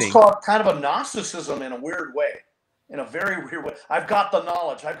entertaining. I would almost call it kind of a Gnosticism in a weird way, in a very weird way. I've got the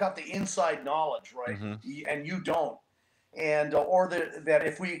knowledge. I've got the inside knowledge, right? And you don't. And or that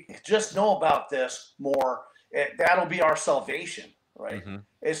if we just know about this more, that'll be our salvation. Right?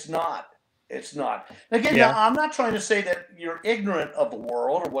 It's not. Again, now, I'm not trying to say that you're ignorant of the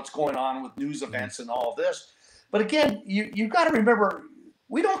world or what's going on with news events and all of this. But again, you've got to remember,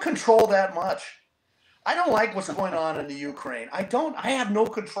 we don't control that much. I don't like what's going on in the Ukraine. I have no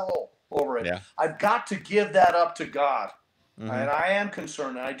control over it. I've got to give that up to God. And I am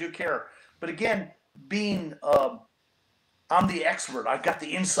concerned, and I do care. But again, being I'm the expert. I've got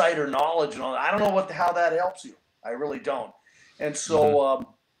the insider knowledge and all that. I don't know how that helps you. I really don't. And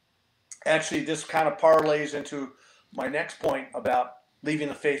so actually this kind of parlays into my next point about leaving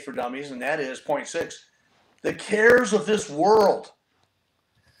the faith for dummies, and that is point 6, the cares of this world.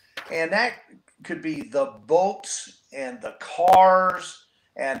 And that could be the boats and the cars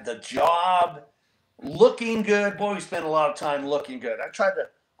and the job, looking good. Boy, we spend a lot of time looking good. I tried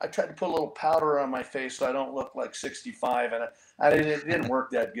to put a little powder on my face so I don't look like 65, and it didn't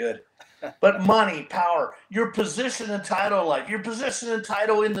work that good. But money, power, your position and title in life, your position and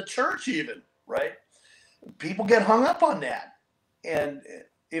title in the church even, right? People get hung up on that. And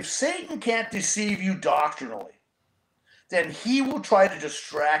if Satan can't deceive you doctrinally, then he will try to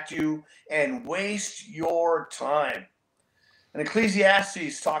distract you and waste your time. And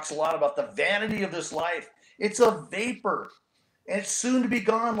Ecclesiastes talks a lot about the vanity of this life. It's a vapor, and it's soon to be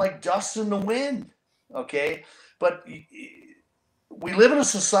gone like dust in the wind, okay? But we live in a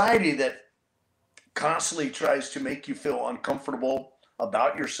society that constantly tries to make you feel uncomfortable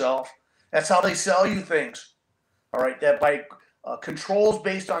about yourself. That's how they sell you things, all right? That by controls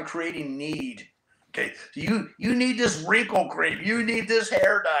based on creating need, Okay, you need this wrinkle cream. You need this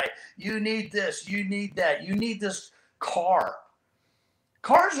hair dye. You need this. You need that. You need this car.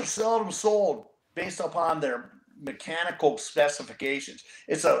 Cars are seldom sold based upon their mechanical specifications.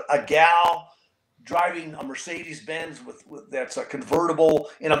 It's a gal driving a Mercedes Benz with that's a convertible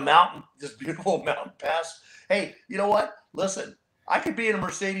in a mountain, this beautiful mountain pass. Hey, you know what? Listen, I could be in a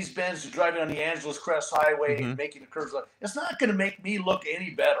Mercedes Benz driving on the Angeles Crest Highway and making the curves. It's not going to make me look any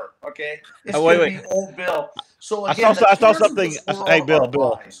better. Okay, it's going to be old Bill. So again, I saw something. Hey,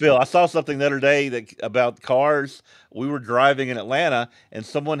 Bill. I saw something the other day about cars. We were driving in Atlanta, and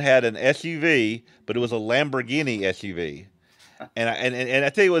someone had an SUV, but it was a Lamborghini SUV. And I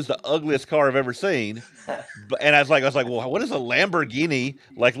tell you, it was the ugliest car I've ever seen. And I was like, well, what is a Lamborghini,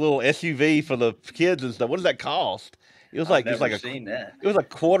 like little SUV for the kids and stuff? What does that cost? It was like I've never seen that. It was like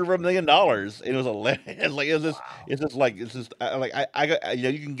 $250,000. It was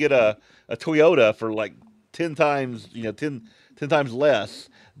you can get a Toyota for like 10 times 10 times less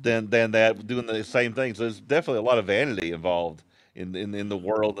than that doing the same thing. So there's definitely a lot of vanity involved in the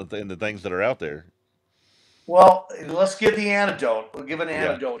world and in the things that are out there. Well, let's give the antidote. We'll give an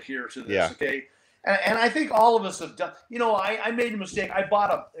antidote here to this, okay? And I think all of us have done. You know, I made a mistake. I bought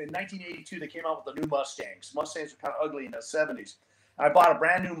in 1982. They came out with the new Mustangs. Mustangs were kind of ugly in the 70s. I bought a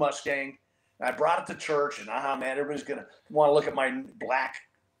brand new Mustang. And I brought it to church, and man, everybody's gonna want to look at my black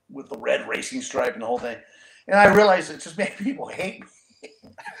with the red racing stripe and the whole thing. And I realized it just made people hate me.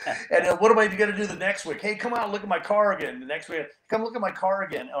 And what am I going to do the next week? Hey, come out and look at my car again. The next week, come look at my car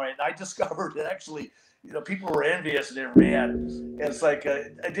again. All right, I discovered that actually, people were envious and they were mad. And it's like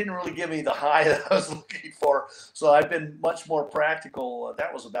it didn't really give me the high that I was looking for. So I've been much more practical.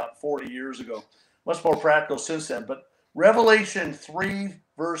 That was about 40 years ago. Much more practical since then. But Revelation 3,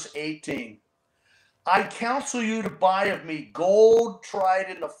 verse 18. I counsel you to buy of me gold tried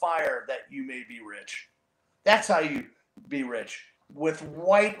in the fire, that you may be rich. That's how you be rich. With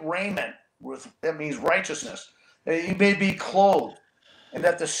white raiment, that means righteousness. That you may be clothed, and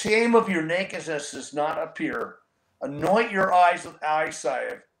that the shame of your nakedness does not appear. Anoint your eyes with eye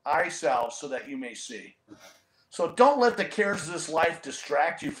salve, so that you may see. So don't let the cares of this life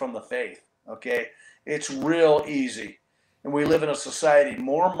distract you from the faith, okay? It's real easy. And we live in a society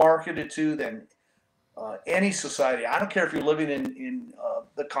more marketed to than any society. I don't care if you're living in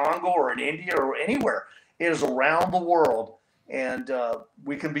the Congo or in India or anywhere. It is around the world, and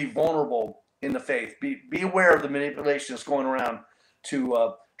we can be vulnerable in the faith. Be aware of the manipulation that's going around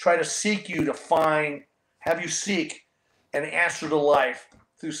to try to seek you to have you seek an answer to life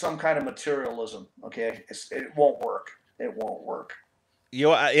through some kind of materialism. Okay, it won't work. It won't work.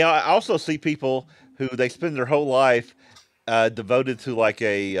 I also see people who they spend their whole life devoted to like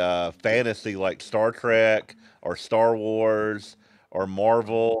a fantasy, like Star Trek or Star Wars or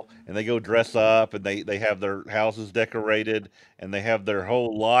Marvel, and they go dress up and they have their houses decorated and they have their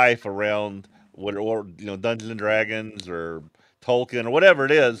whole life around Dungeons and Dragons or Tolkien or whatever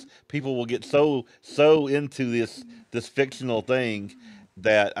it is. People will get so into this fictional thing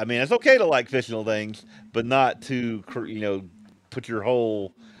that, I mean, it's okay to like fictional things, but not to put your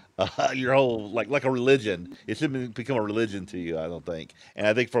whole like a religion. It shouldn't become a religion to you, I don't think. And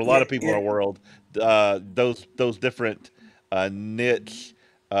I think for a lot of people in our world, those different niche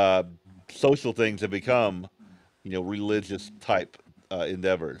social things have become religious type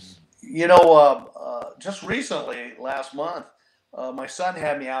endeavors. Just recently, last month, my son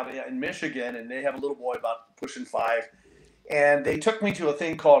had me out in Michigan, and they have a little boy about pushing 5, and they took me to a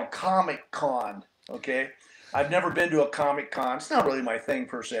thing called Comic Con. Okay, I've never been to a Comic Con. It's not really my thing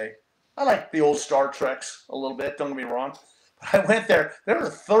per se. I like the old Star Treks a little bit. Don't get me wrong. But I went there. There were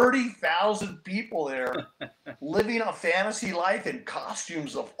 30,000 people there living a fantasy life in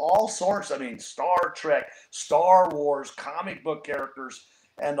costumes of all sorts. I mean, Star Trek, Star Wars, comic book characters,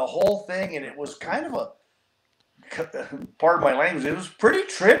 and the whole thing. And it was kind of pardon my language, it was pretty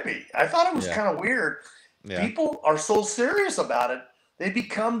trippy. I thought it was kind of weird. Yeah. People are so serious about it. They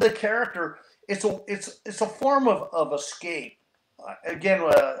become the character. It's a form of escape. Again,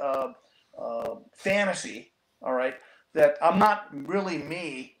 fantasy. All right, that I'm not really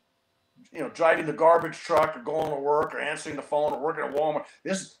me. Driving the garbage truck or going to work or answering the phone or working at Walmart.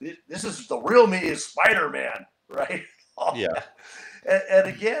 This is the real me is Spider-Man, right? Yeah. And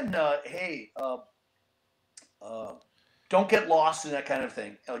again, hey, don't get lost in that kind of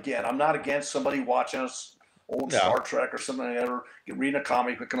thing. Again, I'm not against somebody watching us old Star Trek or something like that, or reading a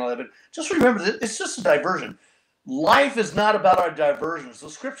comic book and all that. But just remember, it's just a diversion. Life is not about our diversions. The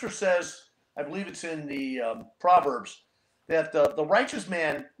scripture says, I believe it's in the Proverbs, that the righteous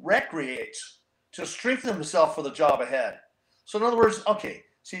man recreates to strengthen himself for the job ahead. So in other words, okay,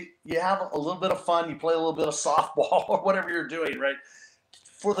 See, you have a little bit of fun. You play a little bit of softball or whatever you're doing, right,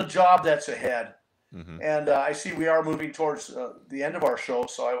 for the job that's ahead. And I see we are moving towards the end of our show,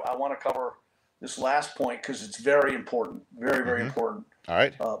 so I want to cover this last point because it's very important, very, very important. All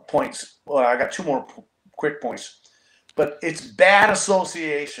right. Points. Well, I got two more quick points, but it's bad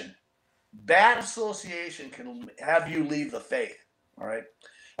association. Bad association can have you leave the faith. All right.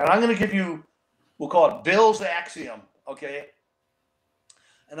 And I'm going to give you, we'll call it Bill's axiom. Okay.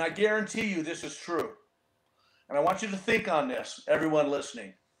 And I guarantee you this is true. And I want you to think on this, everyone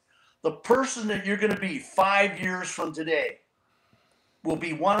listening. The person that you're going to be 5 years from today will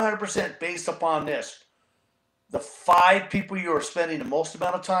be 100% based upon this. The 5 people you are spending the most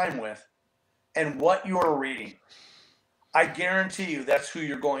amount of time with and what you are reading. I guarantee you that's who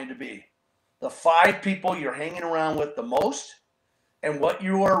you're going to be. The 5 people you're hanging around with the most and what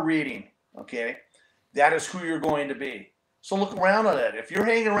you are reading, okay, that is who you're going to be. So look around at that. If you're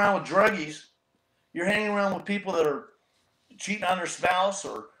hanging around with druggies, you're hanging around with people that are cheating on their spouse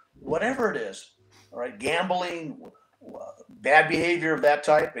or whatever it is, all right, gambling, bad behavior of that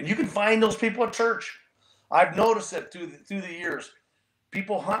type, and you can find those people at church. I've noticed that through the years,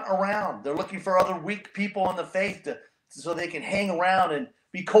 people hunt around. They're looking for other weak people in the faith so they can hang around and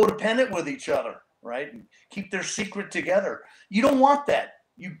be codependent with each other, right, and keep their secret together. You don't want that.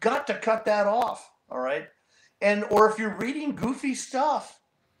 You've got to cut that off, all right? Or if you're reading goofy stuff,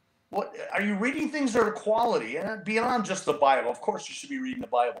 what are you reading? Things that are quality and beyond just the Bible? Of course, you should be reading the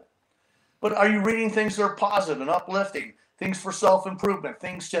Bible. But are you reading things that are positive and uplifting, things for self-improvement,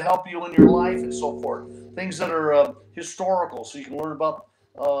 things to help you in your life and so forth, things that are historical so you can learn about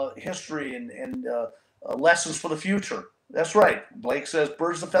history and lessons for the future? That's right. Blake says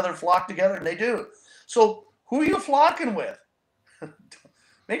birds of a feather flock together, and they do. So who are you flocking with?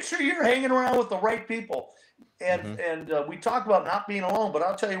 Make sure you're hanging around with the right people. And we talk about not being alone, but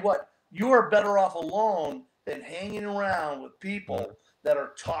I'll tell you what, you are better off alone than hanging around with people that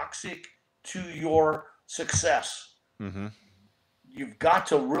are toxic to your success. You've got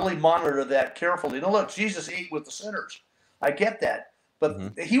to really monitor that carefully. Now, look, Jesus ate with the sinners. I get that.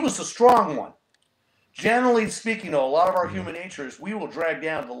 But he was the strong one. Generally speaking, though, a lot of our human nature is we will drag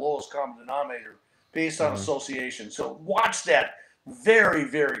down the lowest common denominator based on association. So watch that very,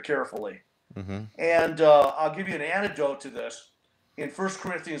 very carefully. And I'll give you an antidote to this. In 1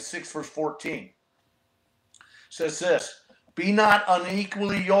 Corinthians 6, verse 14, it says this, be not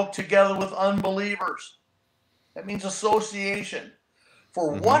unequally yoked together with unbelievers. That means association.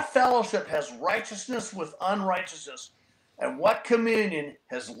 For what fellowship has righteousness with unrighteousness? And what communion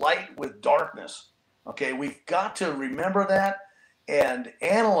has light with darkness? Okay, we've got to remember that and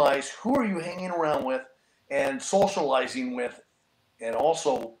analyze who are you hanging around with and socializing with, and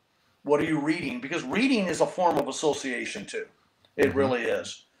also what are you reading? Because reading is a form of association too. It really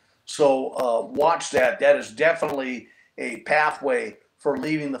is. So watch that. That is definitely a pathway for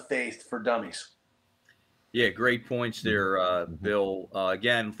leaving the faith for dummies. Yeah, great points there, Bill.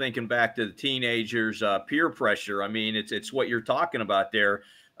 Again, thinking back to the teenagers, peer pressure. I mean, it's what you're talking about there.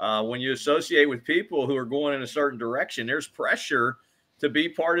 When you associate with people who are going in a certain direction, there's pressure to be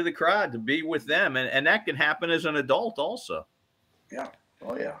part of the crowd, to be with them. And that can happen as an adult also. Yeah.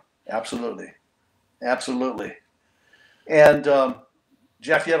 Oh, yeah. Absolutely. Absolutely. And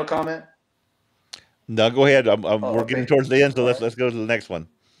Jeff, you have a comment? No, go ahead. We're getting towards the end, so let's go to the next one.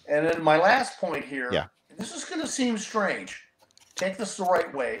 And then my last point here. Yeah. This is going to seem strange. Take this the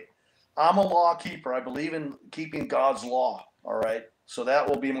right way. I'm a law keeper. I believe in keeping God's law. All right. So that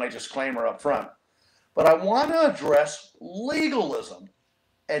will be my disclaimer up front. But I want to address legalism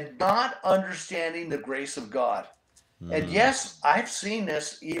and not understanding the grace of God. And yes, I've seen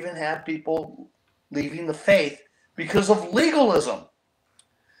this even have people leaving the faith because of legalism.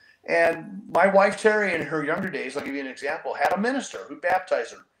 And my wife, Terry, in her younger days, I'll give you an example, had a minister who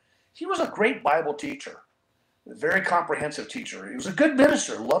baptized her. He was a great Bible teacher, a very comprehensive teacher. He was a good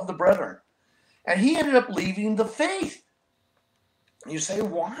minister, loved the brethren. And he ended up leaving the faith. You say,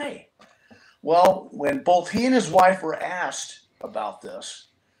 why? Well, when both he and his wife were asked about this,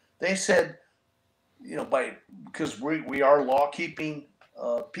 they said, because we are law-keeping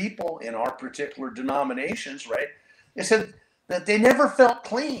people in our particular denominations, right? They said that they never felt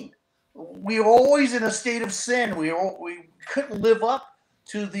clean. We were always in a state of sin. We couldn't live up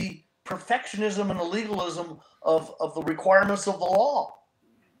to the perfectionism and the legalism of the requirements of the law,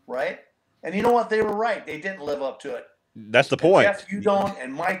 right? And you know what? They were right. They didn't live up to it. That's the point. And Jeff, you don't,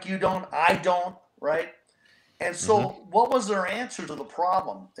 and Mike, you don't, I don't, right? And so what was their answer to the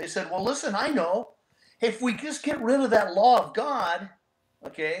problem? They said, well, listen, I know. If we just get rid of that law of God,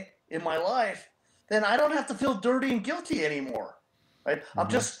 okay, in my life, then I don't have to feel dirty and guilty anymore. right? I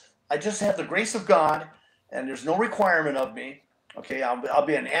just have the grace of God, and there's no requirement of me. Okay, I'll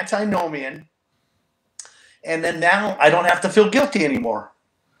be an antinomian, and then now I don't have to feel guilty anymore.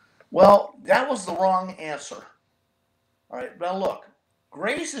 Well, that was the wrong answer. All right, now look,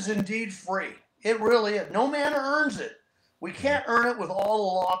 grace is indeed free. It really is. No man earns it. We can't earn it with all the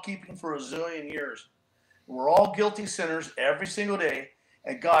law keeping for a zillion years. We're all guilty sinners every single day,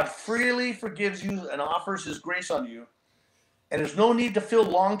 and God freely forgives you and offers his grace on you. And there's no need to feel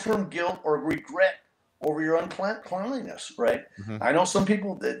long-term guilt or regret over your uncleanliness, right? I know some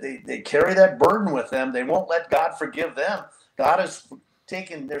people, they carry that burden with them. They won't let God forgive them. God has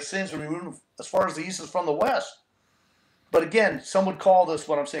taken their sins and removed them as far as the east is from the west. But again, some would call this,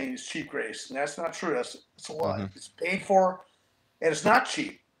 what I'm saying, is cheap grace. And that's not true. It's a lie. It's paid for, and it's not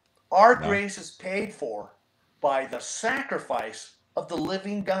cheap. Our grace is paid for by the sacrifice of the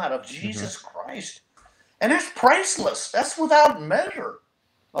living God, of Jesus Christ. And that's priceless. That's without measure.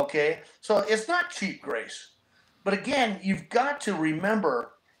 Okay? So it's not cheap grace. But again, you've got to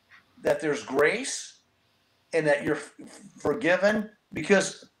remember that there's grace and that you're forgiven,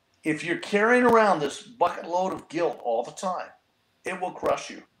 because if you're carrying around this bucket load of guilt all the time, it will crush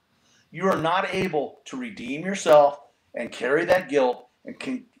you. You are not able to redeem yourself and carry that guilt,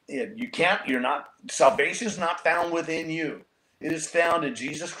 and salvation is not found within you. It is found in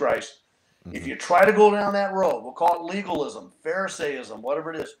Jesus Christ. If you try to go down that road, we'll call it legalism, Pharisaism,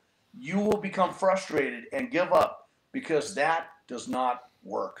 whatever it is, you will become frustrated and give up, because that does not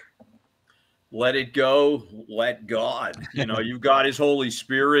work. Let it go. Let God. You've got his Holy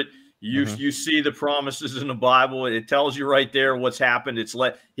Spirit. You see the promises in the Bible. It tells you right there what's happened.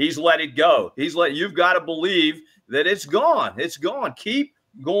 He's let it go. You've got to believe that it's gone. It's gone. Keep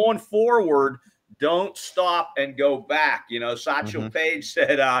going forward. Don't stop and go back. Satchel Paige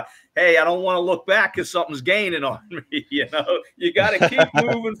said, hey, I don't want to look back because something's gaining on me. You got to keep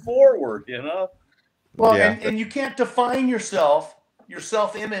moving forward, Well, and you can't define your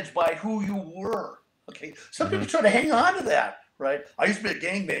self-image by who you were. Okay. Some people try to hang on to that, right? I used to be a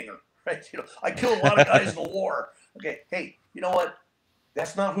gangbanger, right? I killed a lot of guys in the war. Okay. Hey, you know what?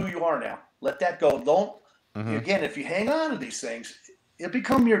 That's not who you are now. Let that go. Don't, again, if you hang on to these things, it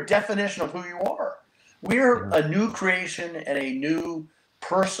become your definition of who you are. We're a new creation and a new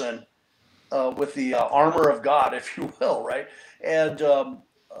person with the armor of God, if you will, right? And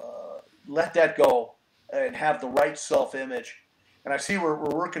let that go and have the right self-image. And I see we're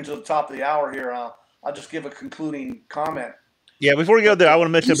working to the top of the hour here. I'll just give a concluding comment. Yeah, before we go there, I want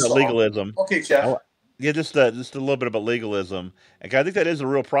to mention about legalism. Okay, Jeff. Yeah, just a little bit about legalism. And I think that is a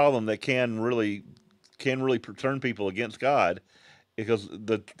real problem that can really turn people against God, because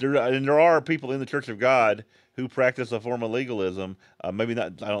there are people in the Church of God who practice a form of legalism. Maybe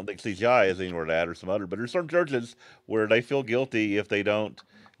not. I don't think CGI is anywhere to add, or some other. But there's some churches where they feel guilty if they don't,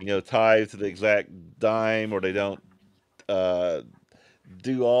 tithe to the exact dime, or they don't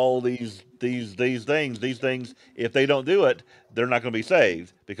do all these things. These things, if they don't do it, they're not going to be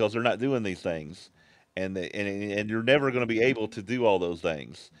saved, because they're not doing these things, and you're never going to be able to do all those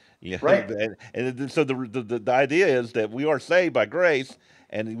things. Right. And so the idea is that we are saved by grace,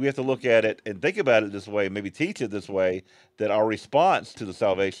 and we have to look at it and think about it this way, maybe teach it this way, that our response to the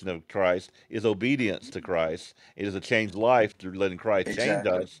salvation of Christ is obedience to Christ. It is a changed life through letting Christ change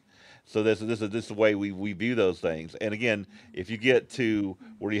us. So this is the way we view those things. And again, if you get to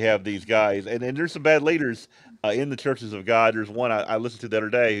where you have these guys, and there's some bad leaders in the churches of God. There's one I listened to the other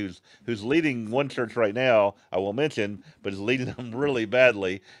day who's leading one church right now. I won't mention, but is leading them really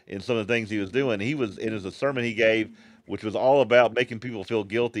badly in some of the things he was doing. It was a sermon he gave, which was all about making people feel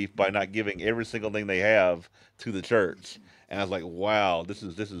guilty by not giving every single thing they have to the church. And I was like, wow, this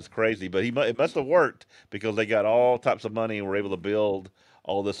is crazy. But it must have worked, because they got all types of money and were able to build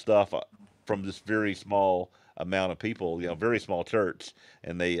all this stuff from this very small amount of people, very small church.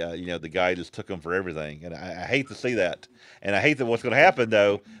 And they, the guy just took them for everything. And I hate to see that. And I hate that what's going to happen,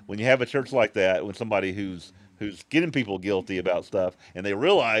 though, when you have a church like that, when somebody who's getting people guilty about stuff, and they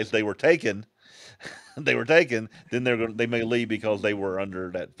realize they were taken, then they may leave, because they were under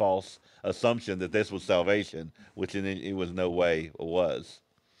that false assumption that this was salvation, which it was no way it was.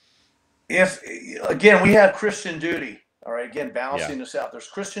 If, again, we have Christian duty, all right, again, balancing this out. There's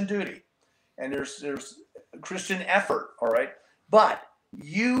Christian duty, and there's Christian effort, all right? But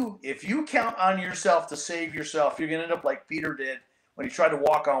if you count on yourself to save yourself, you're going to end up like Peter did when he tried to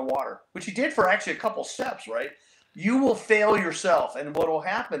walk on water, which he did for actually a couple steps, right? You will fail yourself, and what will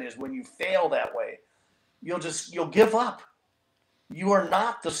happen is, when you fail that way, you'll give up. You are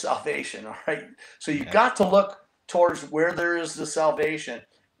not the salvation, all right? So you've got to look towards where there is the salvation,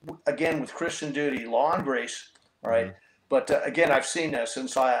 again, with Christian duty, law and grace, all right? But again, I've seen this, and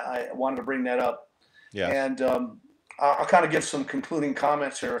so I wanted to bring that up. Yeah. And I'll kind of give some concluding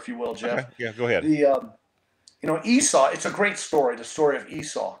comments here, if you will, Jeff. Okay. Yeah, go ahead. Esau, it's a great story, the story of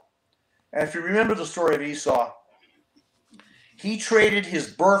Esau. And if you remember the story of Esau, he traded his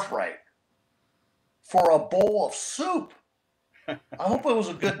birthright for a bowl of soup. I hope it was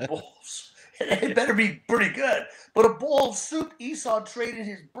a good bowl. It better be pretty good. But a bowl of soup, Esau traded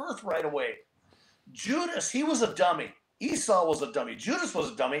his birthright away. Judas, he was a dummy. Esau was a dummy. Judas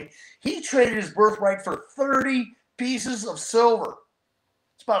was a dummy. He traded his birthright for 30 pieces of silver.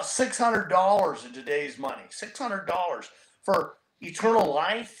 It's about $600 in today's money. $600 for eternal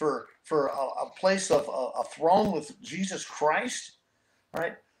life, for a place of a throne with Jesus Christ,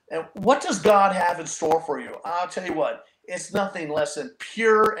 right? And what does God have in store for you? I'll tell you what, it's nothing less than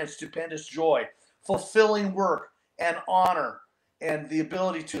pure and stupendous joy, fulfilling work and honor, and the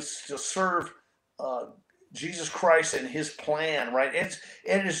ability to serve Jesus Christ and his plan, right? It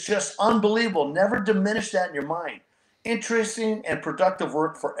is just unbelievable. Never diminish that in your mind. Interesting and productive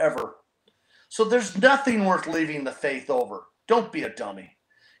work forever. So there's nothing worth leaving the faith over. Don't be a dummy.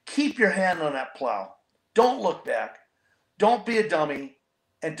 Keep your hand on that plow. Don't look back. Don't be a dummy,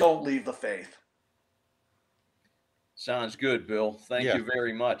 and don't leave the faith. Sounds good, Bill. Thank you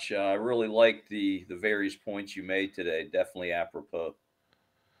very much. I really liked the various points you made today. Definitely apropos.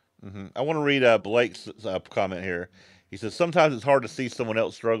 I want to read Blake's comment here. He says, sometimes it's hard to see someone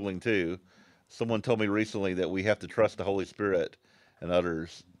else struggling too. Someone told me recently that we have to trust the Holy Spirit and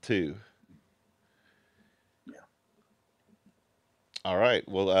others too. Yeah. All right.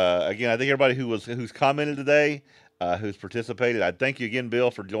 Well, again, I think everybody who's commented today, who's participated, I thank you again,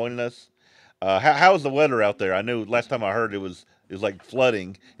 Bill, for joining us. How's the weather out there? I know last time I heard it was like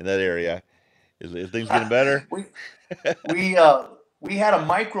flooding in that area. Is things getting better? We had a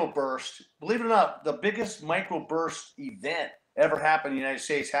microburst. Believe it or not, the biggest microburst event ever happened in the United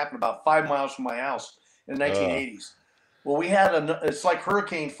States happened about 5 miles from my house in the 1980s. Well, we had it's like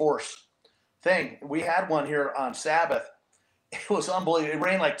hurricane force thing. We had one here on Sabbath. It was unbelievable. It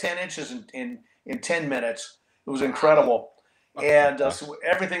rained like 10 inches in 10 minutes. It was incredible. And so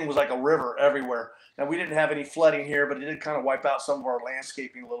everything was like a river everywhere. Now, we didn't have any flooding here, but it did kind of wipe out some of our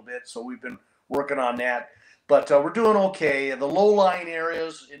landscaping a little bit. So we've been working on that. But we're doing okay. The low-lying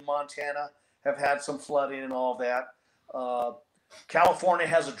areas in Montana have had some flooding and all of that. California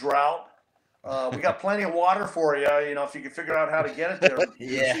has a drought. We got plenty of water for you. You know, if you can figure out how to get it there.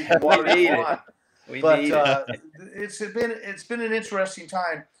 Yeah, water we need it. But it's been an interesting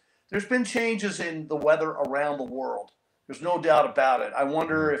time. There's been changes in the weather around the world. There's no doubt about it. I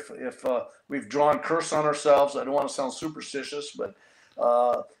wonder if we've drawn curse on ourselves. I don't want to sound superstitious, but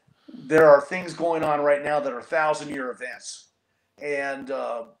there are things going on right now that are 1,000-year events. And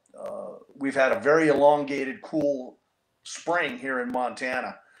we've had a very elongated, cool spring here in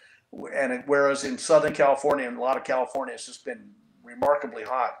Montana. And whereas in Southern California and a lot of California, it's just been remarkably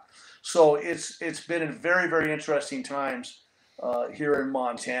hot. So it's been very, very interesting times here in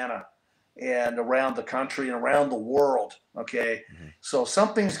Montana and around the country and around the world. Okay. So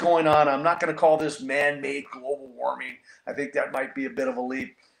something's going on. I'm not going to call this man-made global warming. I think that might be a bit of a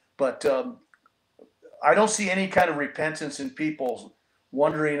leap. But I don't see any kind of repentance in people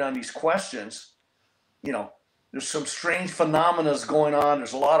wondering on these questions. You know, there's some strange phenomena going on.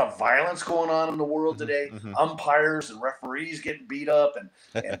 There's a lot of violence going on in the world today. Umpires and referees getting beat up,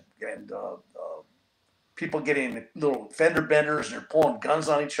 and people getting little fender benders, and they're pulling guns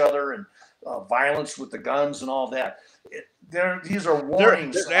on each other, and violence with the guns and all that. These are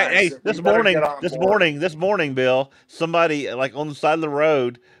warning signs. Hey, this morning, Bill, somebody like on the side of the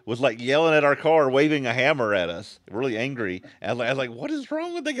road was like yelling at our car, waving a hammer at us, really angry. And I was like, "What is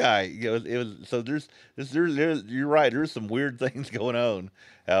wrong with the guy?" You know, it was so. There's you're right. There's some weird things going on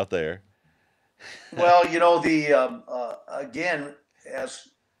out there. Well, you know, again, as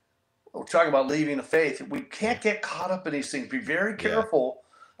we're talking about leaving the faith, we can't get caught up in these things. Be very careful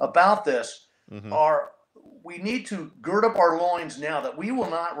about this. We need to gird up our loins now that we will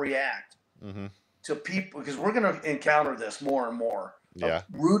not react to people, because we're going to encounter this more and more. Of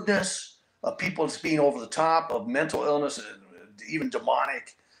rudeness, of people just being over the top, of mental illness, and even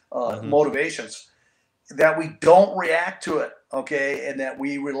demonic motivations, that we don't react to it, okay? And that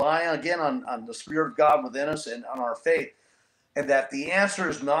we rely, again, on the Spirit of God within us and on our faith. And that the answer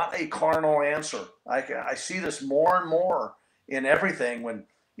is not a carnal answer. I see this more and more in everything when,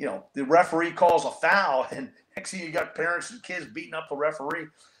 you know, the referee calls a foul, and next thing you got parents and kids beating up the referee,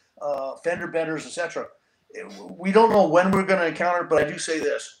 fender benders, etc. We don't know when we're going to encounter it, but I do say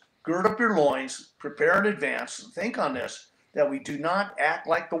this: gird up your loins, prepare in advance, think on this, that we do not act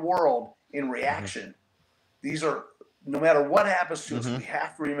like the world in reaction. These are no matter what happens to us, we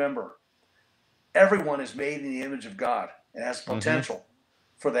have to remember everyone is made in the image of God and has potential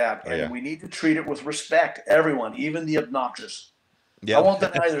for that. And we need to treat it with respect. Everyone, even the obnoxious. Yep. I won't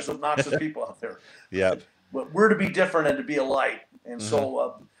deny there's obnoxious people out there. Yep. But we're to be different and to be a light. And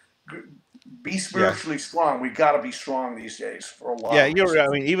so be spiritually strong. We got to be strong these days for a while. Yeah, you're right. I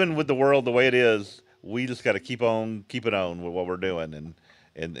mean, even with the world the way it is, we just got to keep it on with what we're doing,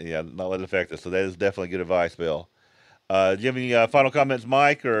 and yeah, not let it affect us. So that is definitely good advice, Bill. Do you have any final comments,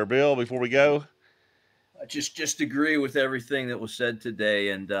 Mike or Bill, before we go? Just agree with everything that was said today.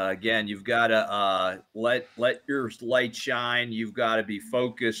 And again, you've got to let your light shine. You've got to be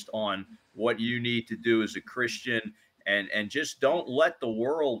focused on what you need to do as a Christian, and just don't let the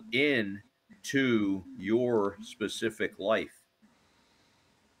world in to your specific life.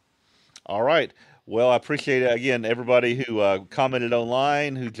 All right. Well, I appreciate it again, everybody who commented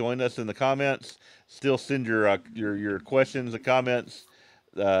online, who joined us in the comments. Still send your questions and comments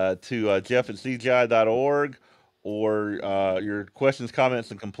to jeff@cgi.org, or your questions,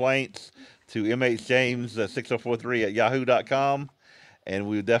 comments, and complaints to mhjames6043@yahoo.com. And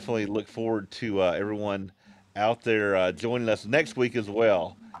we definitely look forward to everyone out there joining us next week as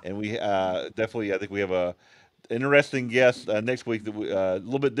well. And we definitely, I think we have a interesting guest next week that a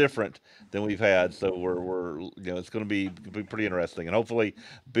little bit different than we've had. So we're it's going to be pretty interesting, and hopefully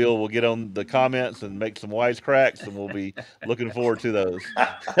Bill will get on the comments and make some wisecracks, and we'll be looking forward to those.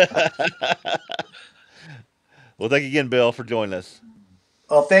 Well, thank you again, Bill, for joining us.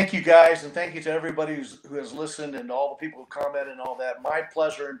 Well, thank you guys, and thank you to everybody who has listened and all the people who commented and all that. My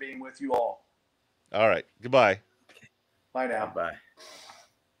pleasure in being with you all. All right. Goodbye. Bye now. Bye.